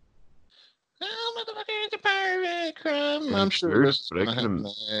 I'm sure this is but gonna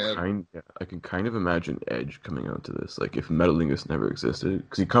I can kind of imagine Edge coming out to this, like if Metalingus never existed,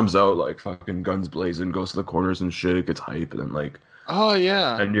 because he comes out like fucking guns blazing, goes to the corners and shit, gets hype, and then like, oh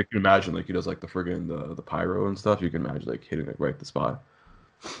yeah, and you can imagine like he does like the friggin' the pyro and stuff. You can imagine like hitting it right at the spot.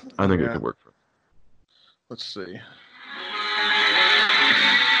 I think it could work for him. Let's see.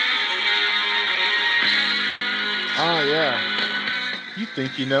 Oh yeah. You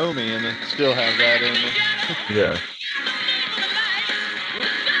think you know me and then still have that in me. Yeah.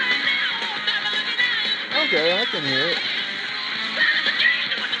 Okay, I can hear it.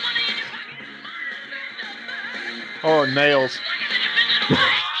 Oh, nails.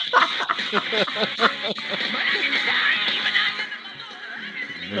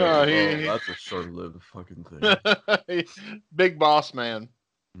 No, he- that's a short-lived fucking thing. Big Boss Man.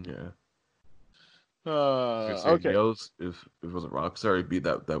 Yeah. I say Okay. Nails, if it was a rock star, it'd be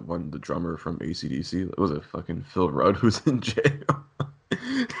that one, the drummer from AC/DC. It was a fucking Phil Rudd who's in jail.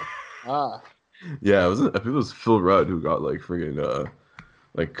 Ah. Yeah, I think it was Phil Rudd who got like friggin'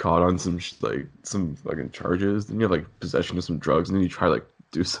 like caught on like some fucking charges. Then you have like possession of some drugs, and then you try like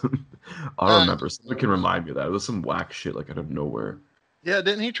do some. I don't remember. Someone can remind me of that. It was some whack shit like out of nowhere. Yeah,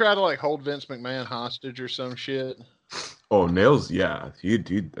 didn't he try to like hold Vince McMahon hostage or some shit? Oh, Nails, yeah. He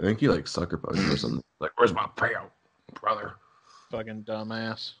I think he like sucker punched him or something. Like, where's my payout, brother? Fucking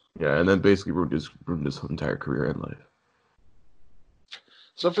dumbass. Yeah, and then basically ruined his entire career and life.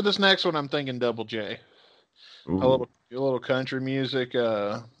 So for this next one, I'm thinking Double J. Ooh. A little country music.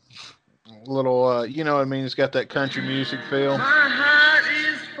 A little, you know what I mean? It's got that country music feel.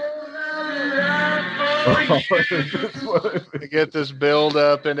 To get this build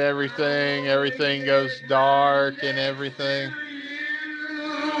up and everything. Everything goes dark and everything.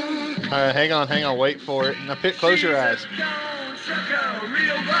 All right, hang on, wait for it. Now, close your eyes.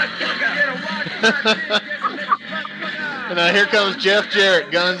 And now here comes Jeff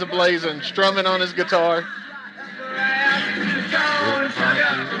Jarrett, guns a-blazing, strumming on his guitar.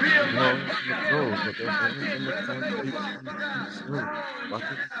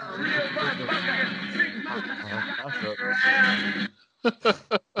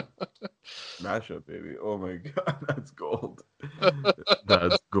 Mashup, baby. Oh my god, that's gold.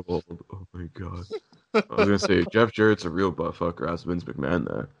 That's gold. Oh my god. I was gonna say Jeff Jarrett's a real butt fucker. Ask Vince McMahon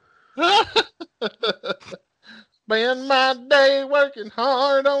that. Spend my day working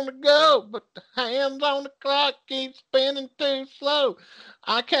hard on the go, but the hands on the clock keep spinning too slow.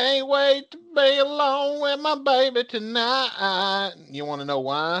 I can't wait to be alone with my baby tonight. You want to know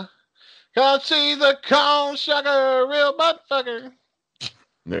why? 'Cause she's a corn sucker, real butt fucker.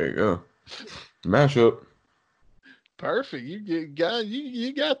 There you go. Mashup. Perfect. You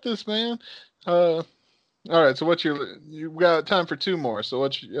got this, man. All right. So you got time for two more. So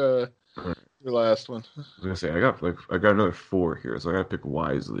what's your last one? I was gonna say I got another 4 here, so I gotta pick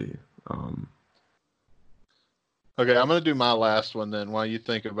wisely. Okay, I'm gonna do my last one then while you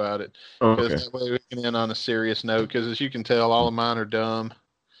think about it. Okay. That way we can end on a serious note. Because as you can tell, all of mine are dumb.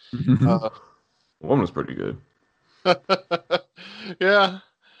 One was pretty good. Yeah,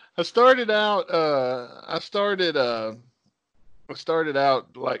 I started out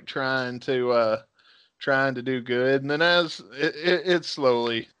like trying to do good, and then as it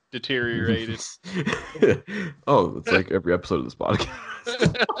slowly deteriorated. Oh, it's like every episode of this podcast.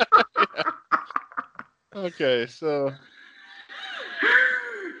 Okay, so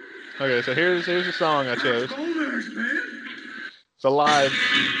here's a song I chose. It's Alive.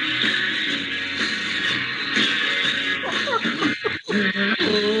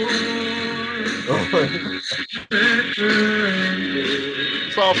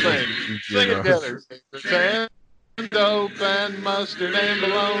 Let's all sing. Sing it together. Sand, dope, and mustard, and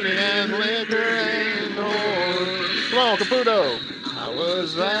bologna, and liquor, and whore. Come on, Caputo. I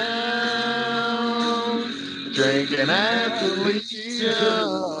was out drinking at Felicia,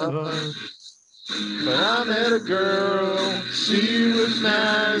 but I met a girl. She was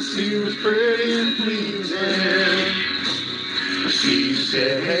nice, she was pretty and pleasing. She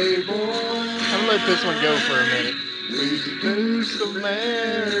said, "Hey boy," I'll let this one go for a minute. "We should do some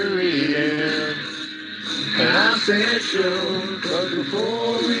marrying." And I said, "Sure, but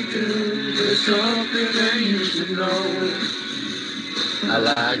before we do, there's something that you should know. I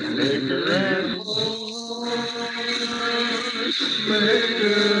like liquor and whores,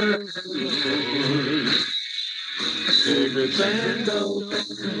 liquor and whores, cigarettes and dope,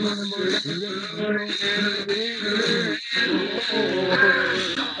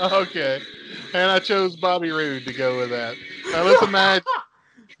 Okay, and I chose Bobby Roode to go with that. Now let's imagine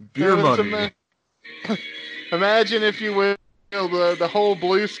Beer money. Imagine, if you will, the whole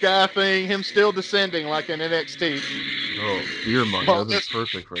blue sky thing, him still descending like in NXT. Oh, beer money. Well, That's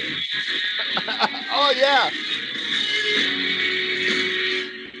perfect for him. Oh, yeah.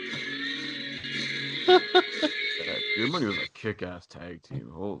 Yeah, beer money was a kick-ass tag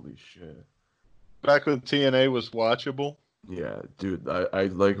team. Holy shit. Back when TNA was watchable. Yeah, dude, I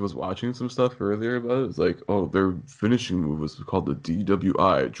like was watching some stuff earlier about it. It was like, oh, their finishing move was called the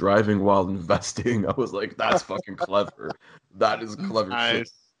DWI, driving while investing. I was like, that's fucking clever. That is clever shit.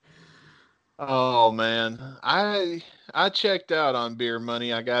 Nice. Oh, man. I checked out on beer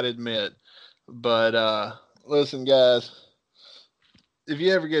money, I gotta admit. But listen, guys, if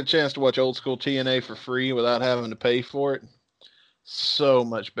you ever get a chance to watch old school TNA for free without having to pay for it, so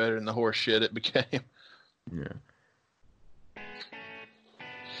much better than the horse shit it became. Yeah.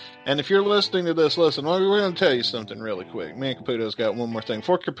 And if you're listening to this, listen, we're going to tell you something really quick. Me and Caputo's got one more thing.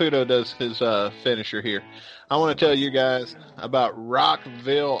 Before Caputo does his finisher here, I want to tell you guys about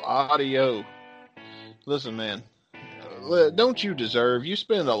Rockville Audio. Listen, man, don't you deserve? You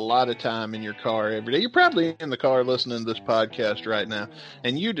spend a lot of time in your car every day. You're probably in the car listening to this podcast right now,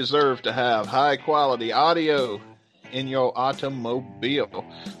 and you deserve to have high-quality audio in your automobile.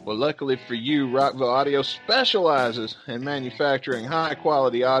 Well, luckily for you, Rockville Audio specializes in manufacturing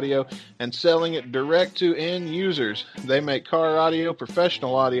high-quality audio and selling it direct to end users. They make car audio,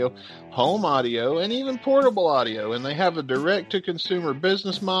 professional audio, home audio, and even portable audio, and they have a direct-to-consumer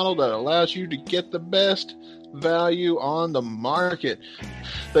business model that allows you to get the best value on the market.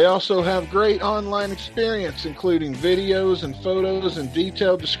 They also have great online experience, including videos and photos and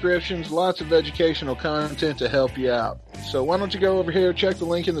detailed descriptions, lots of educational content to help you out. So why don't you go over here, check the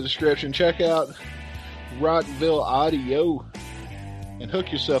link in the description, check out Rockville Audio, and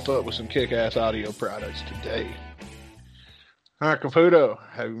hook yourself up with some kick-ass audio products today. All right, Caputo,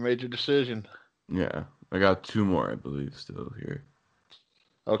 have you made your decision? Yeah. I got 2 more, I believe, still here.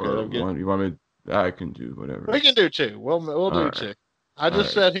 Okay. One, you want me? I can do whatever. We can do 2. We'll do right. 2. I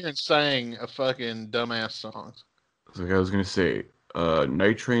just sat here and sang a fucking dumbass song. So like I was gonna say,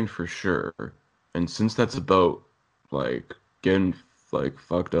 Night Train for sure. And since that's about like getting like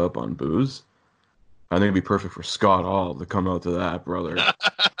fucked up on booze, I think it'd be perfect for Scott Hall to come out to that, brother.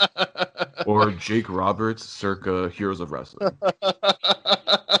 Or Jake Roberts, circa Heroes of Wrestling. I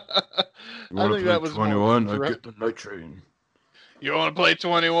think that was 21. I get the Night Train. You want to play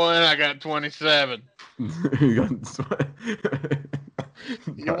 21? I got 27. You want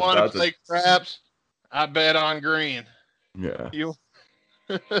to play craps? I bet on green. Yeah.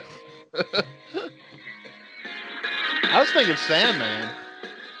 I was thinking Sandman.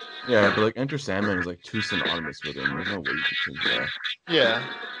 Yeah, but like Enter Sandman is like too synonymous with him. There's no way you could change that. Yeah.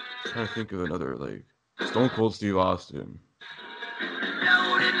 I'm trying to think of another, like Stone Cold Steve Austin.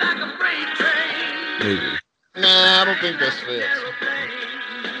 Maybe. Nah, I don't think this fits.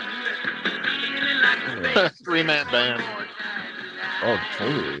 3-man band. Oh,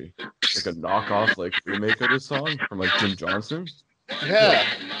 totally. Like a knockoff, like remake of this song from like Jim Johnson. Yeah.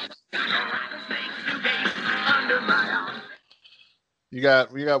 You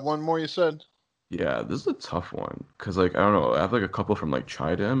got one more, you said? Yeah, this is a tough one because like I don't know, I have like a couple from like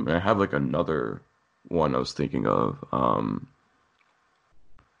Chidem, and I have like another one I was thinking of.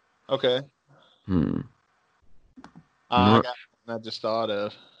 Okay. I got one I just thought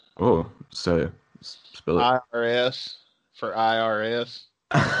of. Oh, say, spill it. IRS for IRS.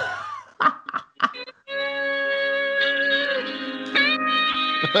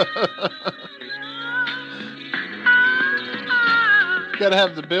 Gotta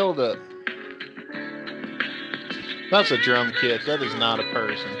have the build up. That's a drum kit. That is not a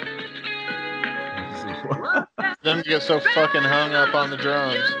person. Them get so fucking hung up on the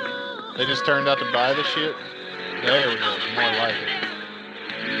drums. They just turned out to buy the shit. There we go. More like it.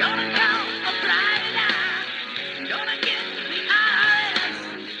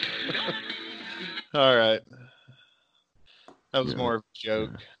 All right. That was more of a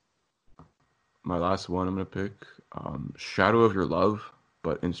joke. Yeah. My last one I'm going to pick, Shadow of Your Love,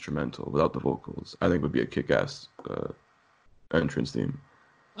 but instrumental, without the vocals. I think would be a kick-ass entrance theme.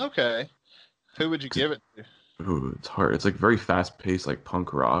 Okay. Who would you give it to? Ooh, it's hard. It's like very fast-paced, like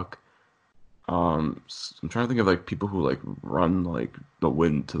punk rock. I'm trying to think of like people who like run like the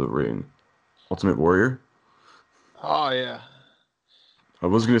wind to the ring. Ultimate Warrior. Oh yeah. I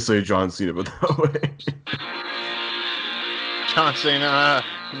was gonna say John Cena, but that way. John Cena,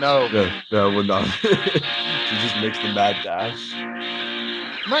 no. Yeah, would not. He just makes the mad dash.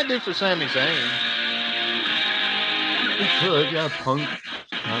 Might do for Sami Zayn. It could, yeah, punk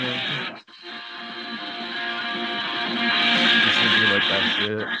kind of. Just to do like that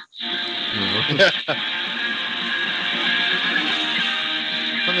shit.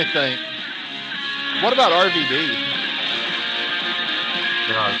 Let me think. What about RVD?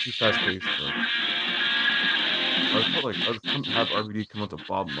 No, it's too fast paced. I would have RVD come out to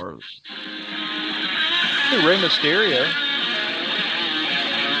Bob Marley. Rey Mysterio.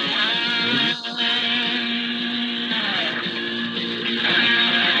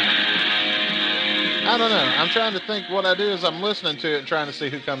 I don't know. I'm trying to think. What I do is I'm listening to it and trying to see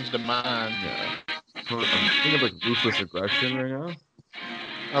who comes to mind. Yeah. I'm thinking of like Ruthless Aggression right now.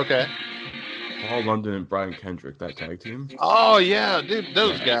 Okay. Paul London and Brian Kendrick, that tag team. Oh yeah, dude,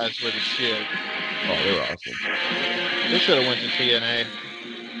 those guys were the shit. Oh, they were awesome. They should have went to TNA.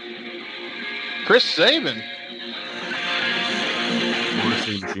 Chris Sabin. Motor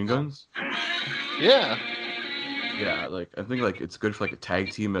City Machine Guns. Yeah. Yeah, like I think like it's good for like a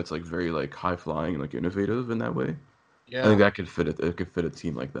tag team that's like very like high flying and like innovative in that way. Yeah. I think that could fit it. It could fit a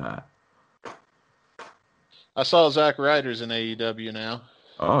team like that. I saw Zack Ryder's in AEW now.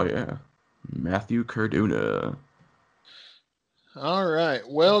 Oh yeah, Matthew Cardona. All right.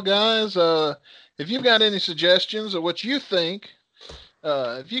 Well, guys, if you've got any suggestions of what you think,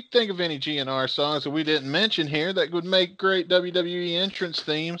 if you think of any GNR songs that we didn't mention here that would make great WWE entrance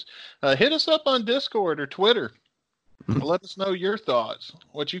themes, hit us up on Discord or Twitter. Let us know your thoughts,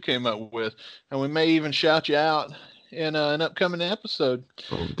 what you came up with, and we may even shout you out in an upcoming episode.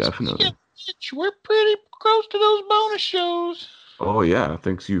 Oh, definitely. Which we're pretty close to those bonus shows. Oh yeah,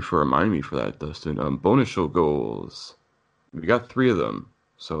 thanks you for reminding me for that, Dustin. Bonus show goals. We got 3 of them.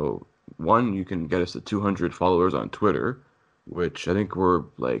 So 1, you can get us to 200 followers on Twitter, which I think we're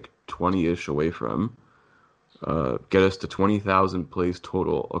like 20-ish away from. Get us to 20,000 plays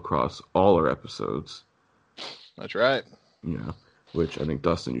total across all our episodes. That's right. Yeah, which I think,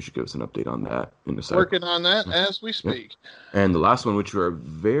 Dustin, you should give us an update on that in a second. Working on that as we speak. Yeah. And the last one, which we are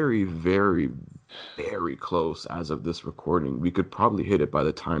very, very, very close as of this recording. We could probably hit it by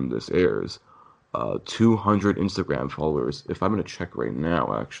the time this airs. 200 Instagram followers. If I'm going to check right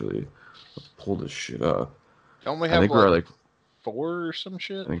now, actually. Let's pull this shit up. Don't we have I think we're like 4 or some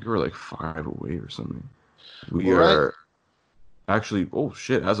shit? I think we're like 5 away or something. We are actually, oh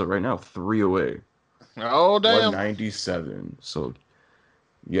shit, as of right now, 3 away. Oh, damn. 197. So,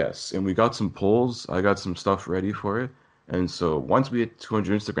 yes. And we got some polls. I got some stuff ready for it. And so, once we hit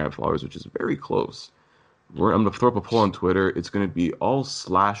 200 Instagram followers, which is very close, I'm going to throw up a poll on Twitter. It's going to be all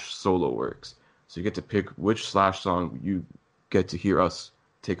Slash solo works. So, you get to pick which Slash song you get to hear us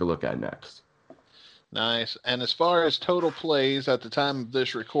take a look at next. Nice. And as far as total plays at the time of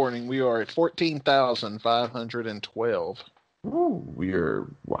this recording, we are at 14,512. Ooh, we're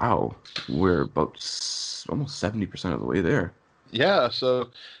about almost 70% of the way there. Yeah, so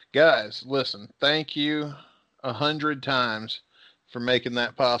guys, listen, thank you 100 times for making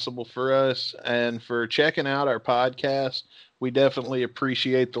that possible for us and for checking out our podcast. We definitely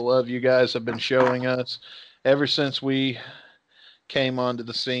appreciate the love you guys have been showing us ever since we came onto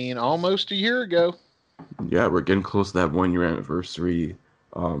the scene almost a year ago. Yeah, we're getting close to that 1-year anniversary.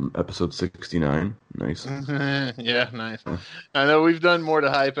 Episode 69. Nice. Yeah, nice. I know we've done more to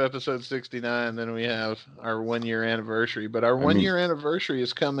hype episode 69 than we have our 1-year anniversary, but our 1-year anniversary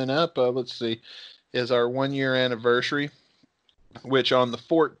is coming up. Let's see, is our 1-year anniversary, which on the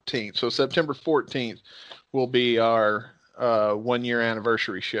 14th, so September 14th, will be our 1-year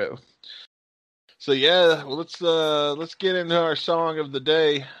anniversary show. So yeah, well, let's get into our song of the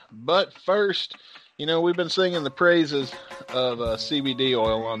day. But first, you know, we've been singing the praises of CBD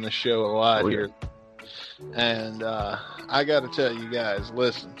oil on this show a lot here. And I got to tell you guys,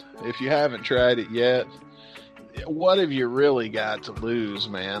 listen, if you haven't tried it yet, what have you really got to lose,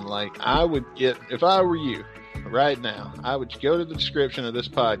 man? Like, I would get, if I were you right now, I would go to the description of this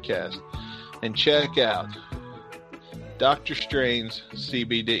podcast and check out Dr. Strain's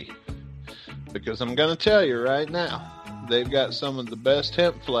CBD. Because I'm going to tell you right now, they've got some of the best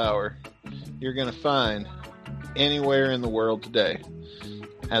hemp flower you're going to find anywhere in the world today.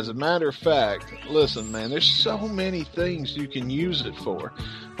 As a matter of fact, listen, man, there's so many things you can use it for.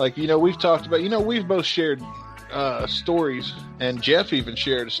 Like, you know, we've talked about, you know, we've both shared stories, and Jeff even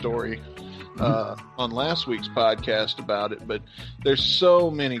shared a story on last week's podcast about it, but there's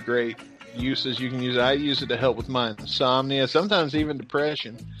so many great uses you can use it. I use it to help with my insomnia, sometimes even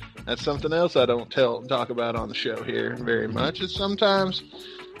depression. That's something else I don't talk about on the show here very much. Is sometimes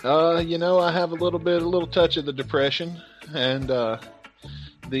you know, I have a little touch of the depression, and the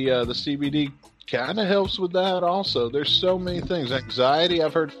CBD kind of helps with that also. There's so many things. Anxiety,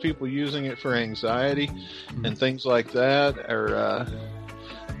 I've heard people using it for anxiety and things like that. Or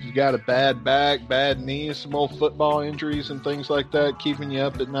if you got a bad back, bad knees, some old football injuries and things like that, keeping you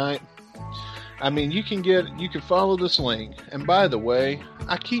up at night. I mean, you can follow this link. And by the way,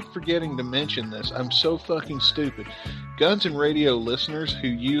 I keep forgetting to mention this. I'm so fucking stupid. Guns and Radio listeners who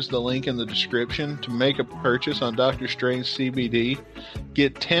use the link in the description to make a purchase on Dr. Strain's CBD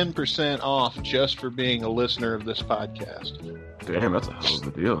get 10% off just for being a listener of this podcast. Damn, that's a hell of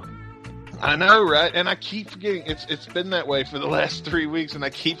a deal. I know, right? And I keep forgetting. It's been that way for the last 3 weeks, and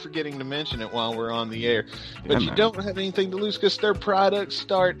I keep forgetting to mention it while we're on the air. But you don't have anything to lose because their products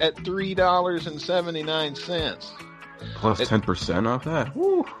start at $3.79. Plus 10% off that?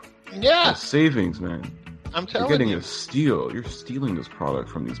 Woo. Yeah, The savings, man. I'm You're telling getting you. a steal. You're stealing this product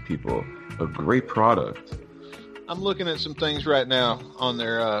from these people. A great product. I'm looking at some things right now on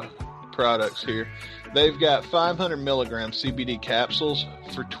their products here. They've got 500 milligram CBD capsules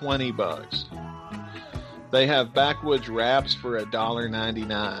for $20. They have backwoods wraps for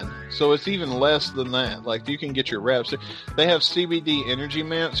 $1.99. So it's even less than that. Like, you can get your wraps. They have CBD energy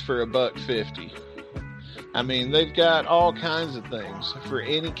mints for $1.50. I mean, they've got all kinds of things for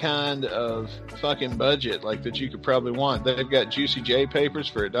any kind of fucking budget like that you could probably want. They've got Juicy J papers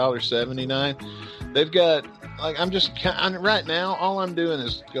for $1.79. They've got, like, right now, all I'm doing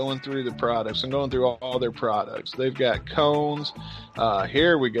is going through the products. I'm going through all their products. They've got cones.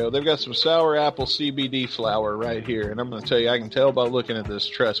 Here we go. They've got some sour apple CBD flower right here. And I'm going to tell you, I can tell by looking at this.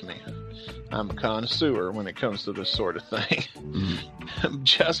 Trust me. I'm a connoisseur when it comes to this sort of thing.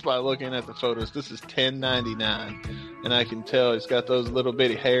 Just by looking at the photos, this is $10.99, and I can tell it's got those little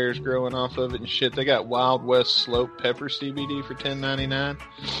bitty hairs growing off of it and shit. They got Wild West Slope Pepper CBD for $10.99,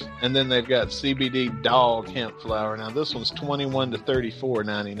 and then they've got CBD Dog Hemp Flower. Now this one's $21 to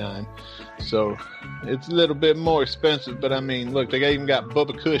 $34.99, so it's a little bit more expensive. But I mean, look, they even got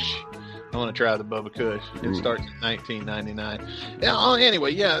Bubba Kush. I want to try the Bubba Kush. It starts at $19.99. Yeah,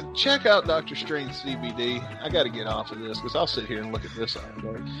 anyway, yeah, check out Dr. Strange CBD. I got to get off of this because I'll sit here and look at this all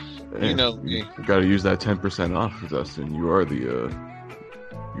day. You know me. You got to use that 10% off, Dustin. You are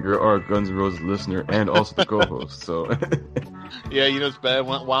you're our Guns N' Roses listener and also the co-host. So yeah, you know it's bad.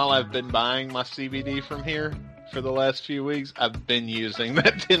 While I've been buying my CBD from here for the last few weeks, I've been using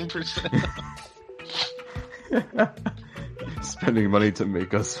that 10%. Spending money to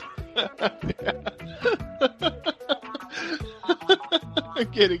make us.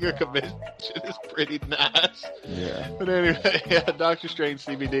 Getting a commission is pretty nice. Yeah. But anyway, yeah, Dr. Strange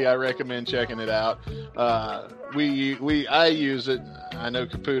CBD, I recommend checking it out. I use it. I know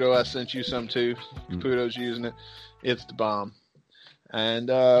Caputo, I sent you some too. Caputo's using it. It's the bomb. And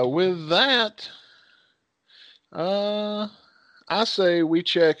with that, I say we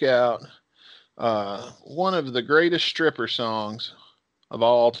check out one of the greatest stripper songs of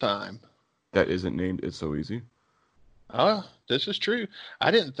all time. That isn't named It's So Easy. This is true.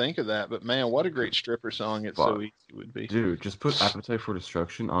 I didn't think of that, but man, what a great stripper song It's So Easy would be. Dude, just put Appetite for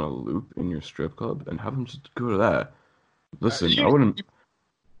Destruction on a loop in your strip club and have them just go to that. Listen,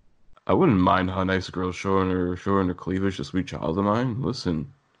 I wouldn't mind how nice a girl showing her cleavage to Sweet Child of Mine.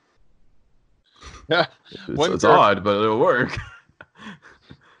 Listen. Yeah. It's odd, but it'll work.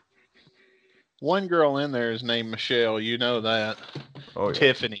 One girl in there is named Michelle. You know that. Oh, yeah.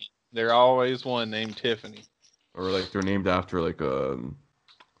 Tiffany. There's always one named Tiffany. Or like they're named after like a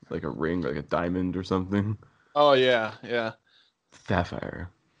ring, like a diamond or something. Oh yeah, yeah. Sapphire.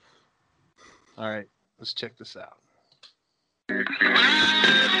 All right, let's check this out.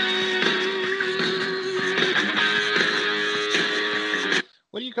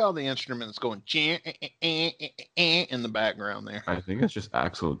 What do you call the instrument that's going in the background there? I think it's just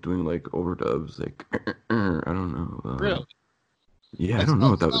Axel doing like overdubs, like I don't know. Really? Yeah, I don't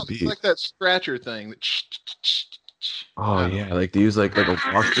know what that would be. It's like that scratcher thing. Oh yeah, like they use like a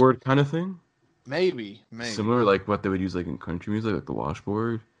washboard kind of thing. Maybe. Similar like what they would use like in country music, like the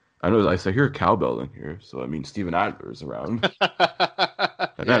washboard. I know. I hear a cowbell in here, so I mean Steven Adler's around.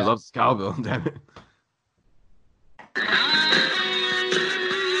 That guy loves cowbell. Damn it.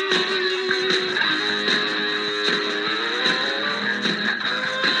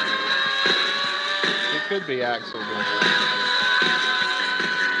 It could be Axel.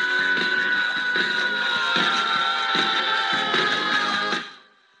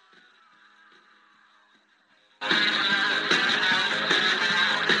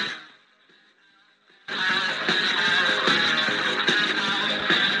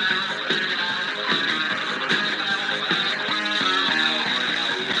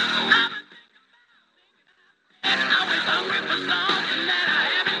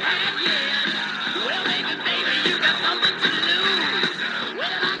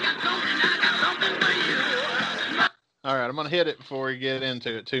 All right, I'm going to hit it before we get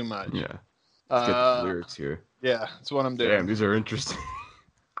into it too much. Yeah. Let's get the lyrics here. Yeah, that's what I'm doing. Damn, these are interesting.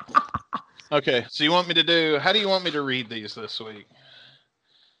 Okay, so how do you want me to read these this week?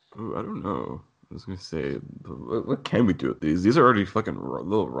 Ooh, I don't know. I was going to say, what can we do with these? These are already fucking a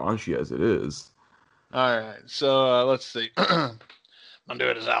little raunchy as it is. All right, so let's see. I'm going to do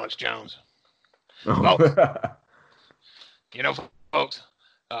it as Alex Jones. Oh. You know, folks,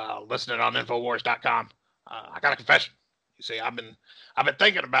 listening on Infowars.com, I got a confession. You see, I've been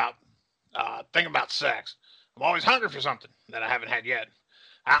thinking about sex. I'm always hungry for something that I haven't had yet.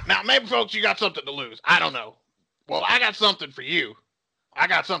 Now, maybe, folks, you got something to lose. I don't know. Well, I got something for you. I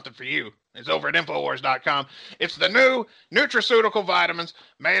got something for you. It's over at Infowars.com. It's the new nutraceutical vitamins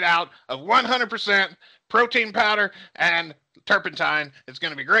made out of 100% protein powder and turpentine. It's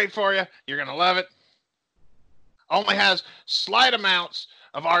going to be great for you. You're going to love it. Only has slight amounts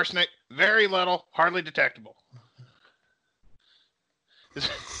of arsenic, very little, hardly detectable.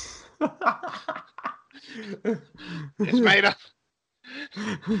 It's made up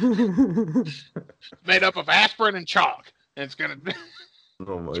of aspirin and chalk. And it's going to...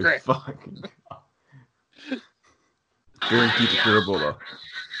 Oh my great. fucking god. Guaranteed to cure Ebola.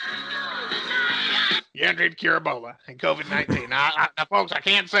 Guaranteed to cure Ebola and COVID-19. Now, folks, I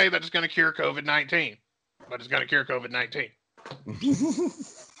can't say that it's going to cure COVID-19, but it's going to cure COVID-19.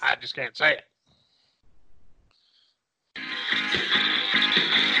 I just can't say it.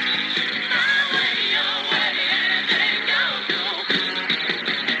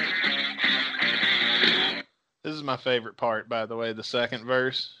 This is my favorite part, by the way, the second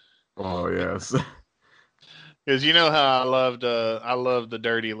verse. Oh yes. Because you know how I love the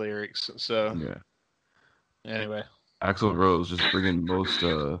dirty lyrics. So Yeah. Anyway, Axl Rose just bringing most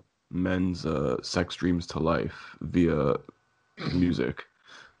men's sex dreams to life via music.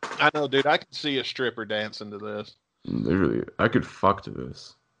 I know, dude. I can see a stripper dancing to this. Literally, I could fuck to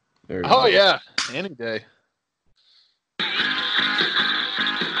this. There you Oh go. yeah, any day.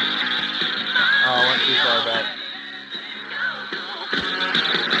 Oh, I went too far back.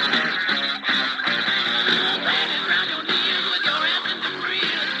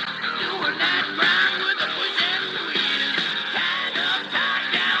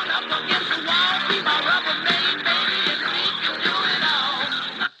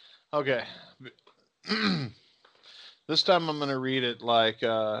 Okay. This time I'm going to read it like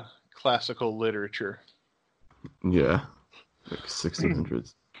classical literature. Yeah, like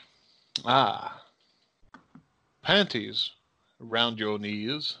 1600s. Panties around your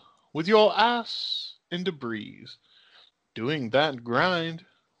knees, with your ass in the breeze, doing that grind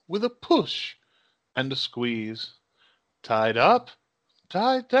with a push and a squeeze. Tied up,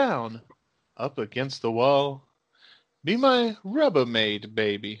 tied down, up against the wall. Be my Rubbermaid,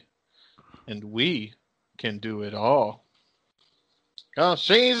 baby, and we can do it all. 'Cause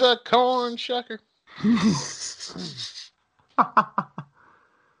she's a corn shucker.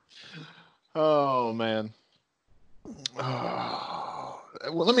 Oh, man. Oh.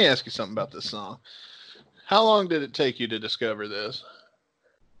 Well, let me ask you something about this song. How long did it take you to discover this?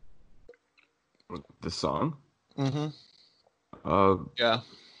 The song? Mm-hmm. Yeah.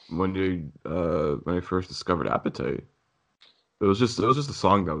 When I first discovered Appetite, it was just a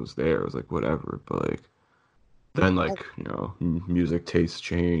song that was there. It was like whatever, but like then like music tastes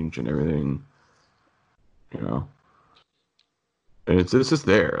change and everything, and it's just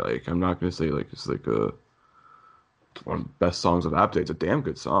there. Like I'm not gonna say like it's like one of the best songs of Appetite. It's a damn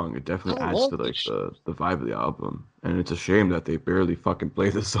good song. It definitely adds to like the vibe of the album, and it's a shame that they barely fucking play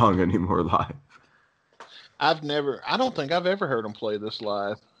this song anymore live. I don't think I've ever heard them play this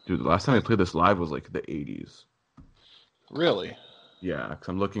live. Dude, the last time I played this live was like the 80s. Really? Yeah, because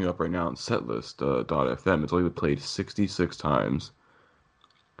I'm looking up right now on setlist.fm. It's only been played 66 times.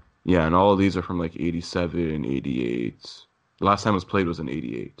 Yeah, and all of these are from like 87, 88. The last time it was played was in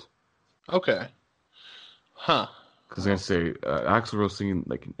 88. Okay. Huh. Because I was going to say, Axl Rose singing,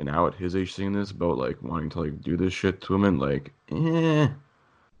 like, now at his age singing this about, like, wanting to, like, do this shit to him and, like,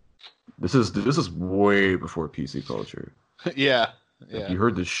 This is way before PC culture. Yeah. If you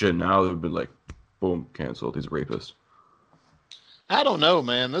heard this shit now, it would have been like, boom, canceled. He's a rapist. I don't know,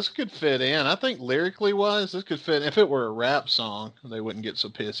 man. This could fit in. I think lyrically wise, this could fit. If it were a rap song, they wouldn't get so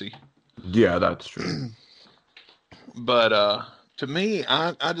pissy. Yeah, that's true. But to me,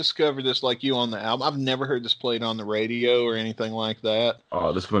 I discovered this like you on the album. I've never heard this played on the radio or anything like that.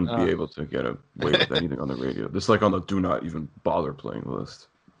 Oh, this wouldn't be able to get away with anything on the radio. This is like on the do not even bother playing list.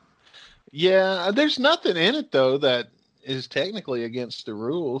 Yeah, there's nothing in it though that is technically against the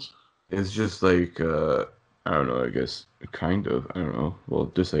rules. It's just like I don't know. I guess kind of. I don't know. Well,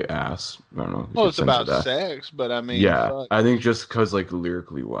 just say ass. I don't know. Well, it's about sex, but I mean, yeah. fuck. I think just because like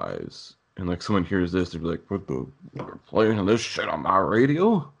lyrically wise, and like someone hears this, they'd be like, "What the? You're playing this shit on my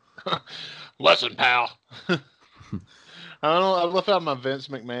radio?" Listen, pal. I don't know. I love how my Vince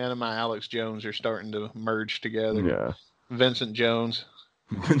McMahon and my Alex Jones are starting to merge together. Yeah. Vincent Jones.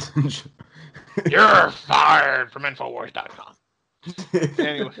 You're fired from Infowars.com.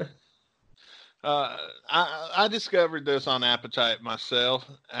 Anyway, I discovered this on Appetite myself,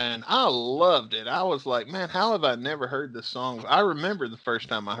 and I loved it. I was like, man, how have I never heard this song? I remember the first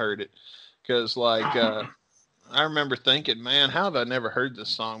time I heard it, because like I remember thinking, man, how have I never heard this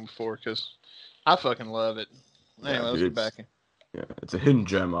song before? Because I fucking love it. Anyway, let's get back in. Yeah, it's a hidden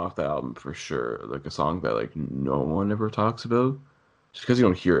gem off the album for sure. Like a song that like no one ever talks about, just because you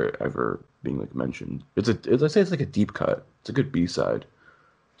don't hear it ever being like mentioned. Let's say it's like a deep cut. It's a good B side.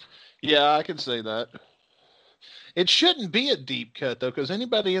 Yeah, I can say that. It shouldn't be a deep cut though, because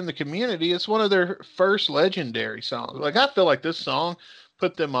anybody in the community, it's one of their first legendary songs. Like I feel like this song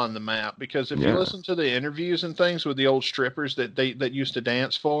put them on the map because if you Yeah. listen to the interviews and things with the old strippers that used to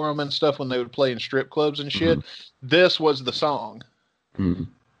dance for them and stuff when they would play in strip clubs and shit, Mhm. this was the song. Mhm.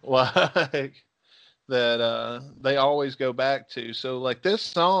 Like that they always go back to. So like this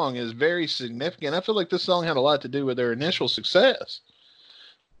song is very significant. I feel like this song had a lot to do with their initial success.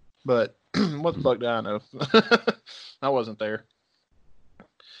 But what the Mhm. fuck do I know? I wasn't there.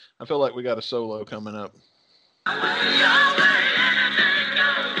 I feel like we got a solo coming up.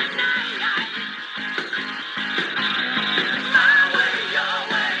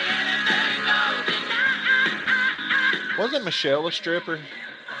 Wasn't Michelle a stripper?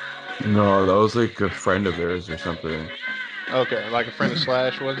 No, that was like a friend of theirs or something, Okay, like a friend of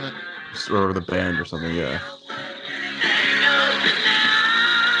Slash, wasn't it? or the band or something. Yeah.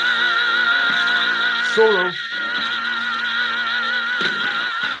 Solo.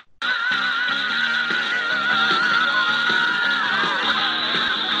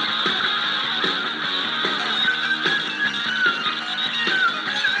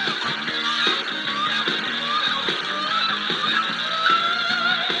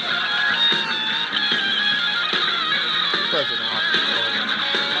 Such an awesome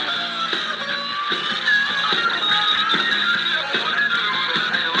solo.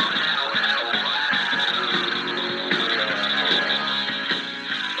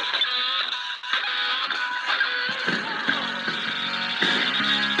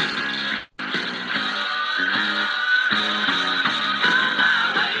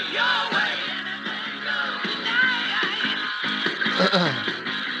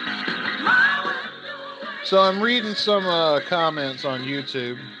 So I'm reading some comments on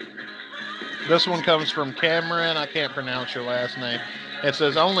YouTube. This one comes from Cameron. I can't pronounce your last name. It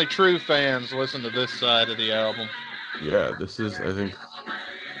says only true fans listen to this side of the album. Yeah, this is I think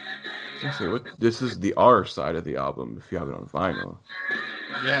let's see, what this is the R side of the album if you have it on vinyl.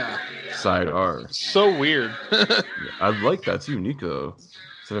 Yeah, Side R. so weird. Yeah, I like that. It's unique though.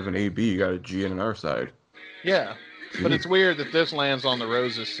 Instead of an A B, you got a G and an R side. Yeah, It's but unique. it's weird that this lands on the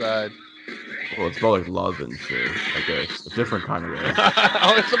Roses side. Well, it's about like love and shit, I guess. A different kind of love.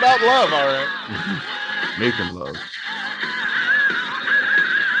 Oh, it's about love, all right. Making love.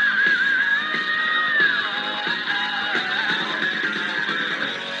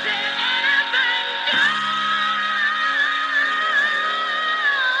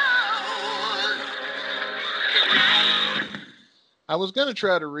 I was going to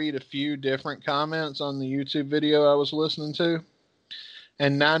try to read a few different comments on the YouTube video I was listening to,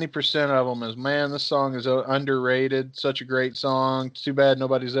 and 90% of them is, man, this song is underrated. Such a great song. Too bad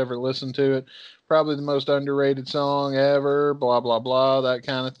nobody's ever listened to it. Probably the most underrated song ever, blah, blah, blah, that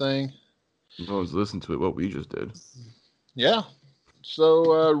kind of thing. No one's listened to it. What we just did. Yeah.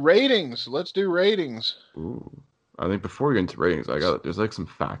 So, ratings. Let's do ratings. Ooh. I think before we get into ratings, there's like some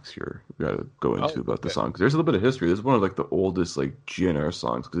facts here we gotta go into Oh, about the okay. song because there's a little bit of history. This is one of like the oldest like GNR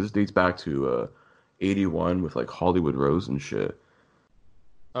songs because this dates back to '81 with like Hollywood Rose and shit.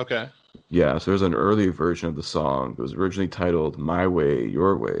 Okay. Yeah, so there's an early version of the song. It was originally titled "My Way,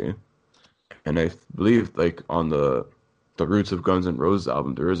 Your Way," and I believe like on the Roots of Guns N' Roses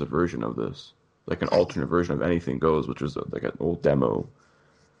album, there is a version of this, like an alternate version of Anything Goes, which was like an old demo.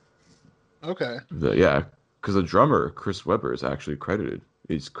 Okay. Yeah, because the drummer Chris Webber is actually credited.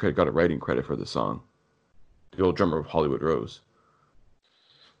 Got a writing credit for the song. The old drummer of Hollywood Rose.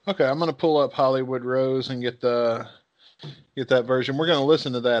 Okay. I'm going to pull up Hollywood Rose and get that version. We're going to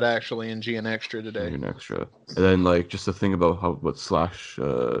listen to that actually in GN Extra today. An extra, and then like just the thing about what Slash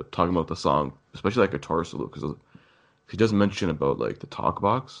talking about the song, especially like guitar solo, because he does mention about like the talk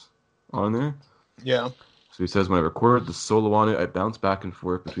box on there. Yeah. So he says, when I recorded the solo on it, I bounced back and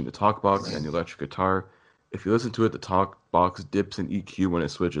forth between the talk box and the electric guitar. If you listen to it, the talk box dips in EQ when it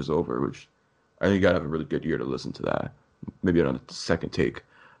switches over, which I think you gotta have a really good ear to listen to that. Maybe on a second take.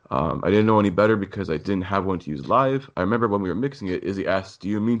 I didn't know any better because I didn't have one to use live. I remember when we were mixing it, Izzy asked, "Do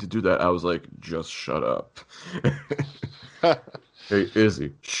you mean to do that?" I was like, "Just shut up." Hey,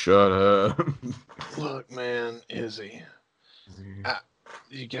 Izzy, shut up. Look, man, Izzy,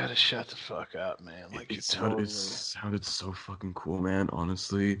 you gotta shut the fuck up, man. Like It sounded so fucking cool, man.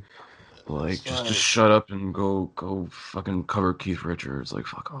 Honestly, like It's just like, shut up and go fucking cover Keith Richards. Like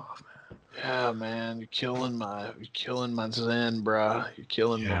fuck off, man. yeah, man, you're killing my zen, bruh. You're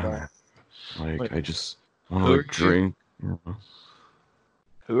killing my Yeah, vibe. man. Like Wait, I just want to who like are you? drink. You know?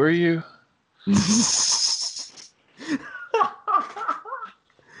 Who are you? I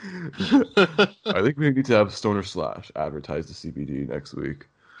think we need to have Stoner Slash advertise the CBD next week.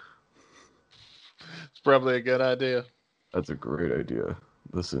 It's probably a good idea. That's a great idea.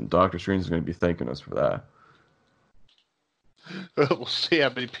 Listen, Doctor Strange is going to be thanking us for that. We'll see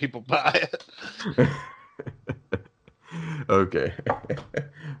how many people buy it. Okay.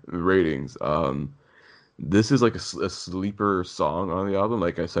 Ratings. This is like a sleeper song on the album.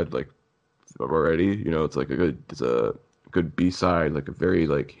 Like I said, like already, you know, it's a good B-side, like a very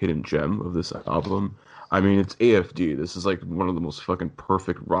like hidden gem of this album. I mean, it's AFD. This is like one of the most fucking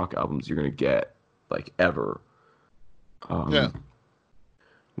perfect rock albums you're gonna get, like ever. Yeah.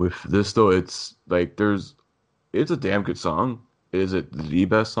 With this though, it's like it's a damn good song. Is it the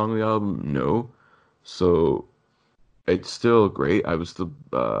best song on the album? No. So it's still great. I was still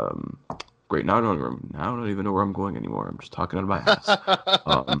great. Now I don't even know where I'm going anymore. I'm just talking out of my ass.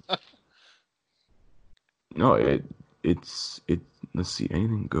 No, it's let's see,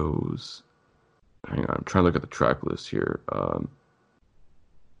 anything goes. Hang on, I'm trying to look at the track list here.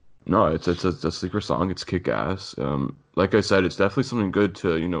 No, it's a sleeper song. It's kick ass. Like I said, it's definitely something good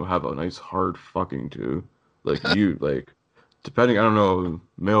to, you know, have a nice hard fucking to. Like you like, depending, I don't know,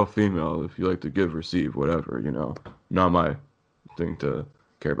 male, female, if you like to give, receive, whatever, you know, not my thing to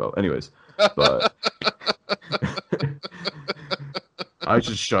care about. Anyways, but I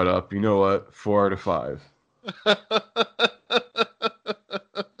just shut up. You know what? 4 out of 5.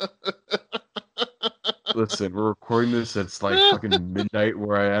 Listen, we're recording this. It's like fucking midnight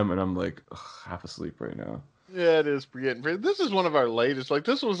where I am, and I'm like half asleep right now. Yeah, it is getting pretty. This is one of our latest. Like,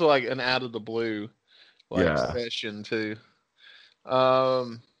 this was like an out of the blue, like, session too.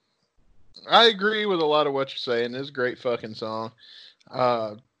 I agree with a lot of what you're saying. It's a great fucking song.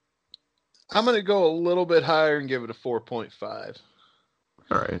 I'm gonna go a little bit higher and give it a 4.5.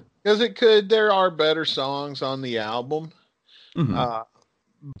 All right. Because there are better songs on the album,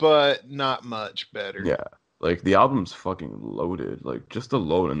 but not much better. Yeah, like the album's fucking loaded. Like just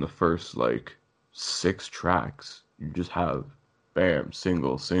alone in the first like 6 tracks, you just have bam,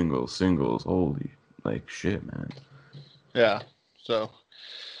 singles. Holy like shit, man. Yeah. So,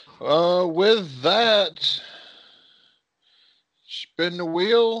 with that, spin the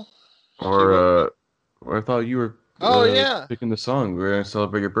wheel. Or I thought you were. Yeah. Picking the song. We're gonna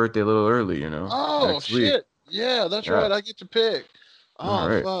celebrate your birthday a little early, you know. Oh next shit! Week. Yeah, that's right. I get to pick. Oh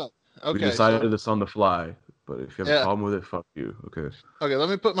right. fuck. Okay. We decided this on the fly, but if you have a problem with it, fuck you. Okay. Okay, let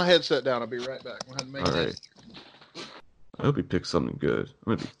me put my headset down. I'll be right back. Go ahead and make All right. I hope you pick something good.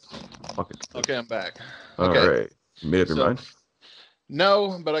 I'm gonna be fucking. Okay, I'm back. All right. You made up your mind?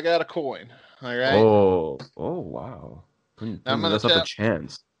 No, but I got a coin. All right. Oh wow. That's not a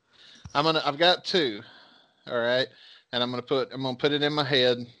chance. I've got 2. All right, and I'm gonna put it in my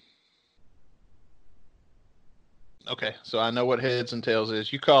head. Okay, so I know what heads and tails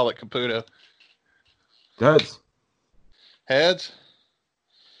is. You call it, Caputo. Heads. Heads.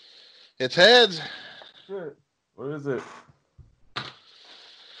 It's heads. Shit. What is it?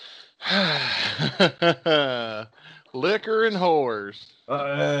 Liquor and whores. All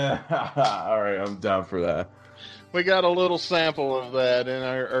right, I'm down for that. We got a little sample of that in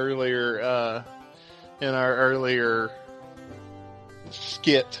our earlier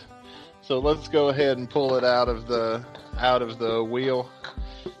skit. So let's go ahead and pull it out of the wheel,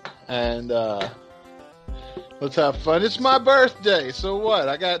 and let's have fun. It's my birthday, so what?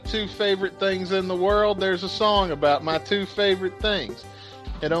 I got 2 favorite things in the world. There's a song about my 2 favorite things.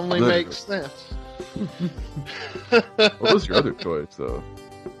 It only makes sense. What was your other choice, though?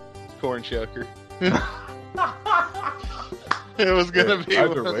 Corn Shucker. It was gonna be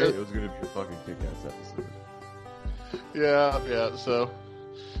either way. It was gonna be a fucking kick-ass episode. Yeah. So,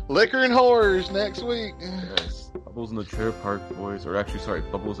 Liquor and Whores next week. Yes. Bubbles and the Trailer Park Boys, or actually, sorry,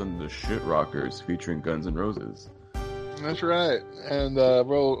 Bubbles and the Shit Rockers, featuring Guns N' Roses. That's right, and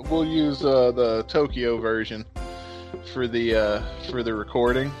we'll use the Tokyo version for the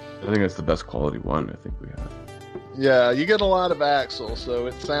recording. I think that's the best quality one. I think we have. Yeah, you get a lot of Axl, so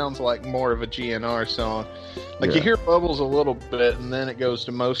it sounds like more of a GNR song. Like, you hear Bubbles a little bit, and then it goes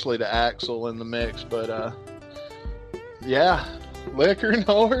to mostly to Axl in the mix. But yeah, Liquor and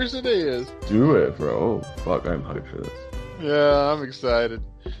Whores it is. Do it, bro. Oh, fuck, I'm hyped for this. Yeah, I'm excited.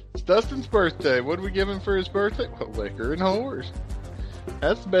 It's Dustin's birthday. What did we give him for his birthday? Well, Liquor and Whores.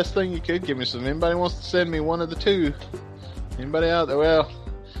 That's the best thing you could give me. So if anybody wants to send me one of the 2, anybody out there? Well,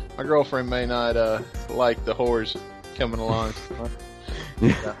 my girlfriend may not like the whores coming along.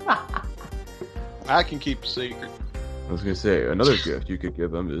 Yeah. I can keep a secret. I was gonna say, another gift you could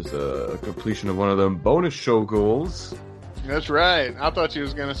give them is a completion of one of them bonus show goals. That's right. I thought you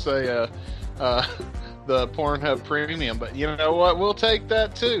was going to say the Pornhub Premium, but you know what? We'll take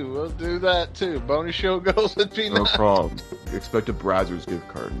that too. We'll do that too. Bonus show goals would be No nice. problem. Expect a Brazzers gift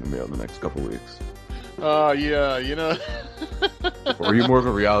card in the mail in the next couple weeks. Oh, yeah, you know. Or are you more of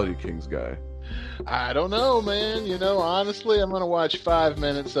a Reality Kings guy? I don't know, man. You know, honestly, I'm going to watch 5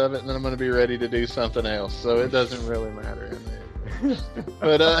 minutes of it, and then I'm going to be ready to do something else, so it doesn't really matter.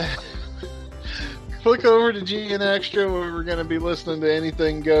 But, click over to GN Extra, where we're going to be listening to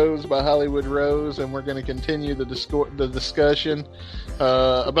Anything Goes by Hollywood Rose, and we're going to continue the discussion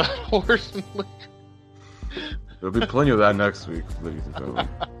about horse and liquor. There'll be plenty of that next week, ladies and gentlemen.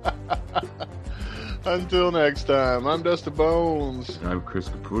 Until next time, I'm Dustin Bones. And I'm Chris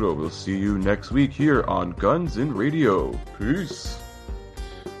Caputo. We'll see you next week here on Guns and Radio. Peace.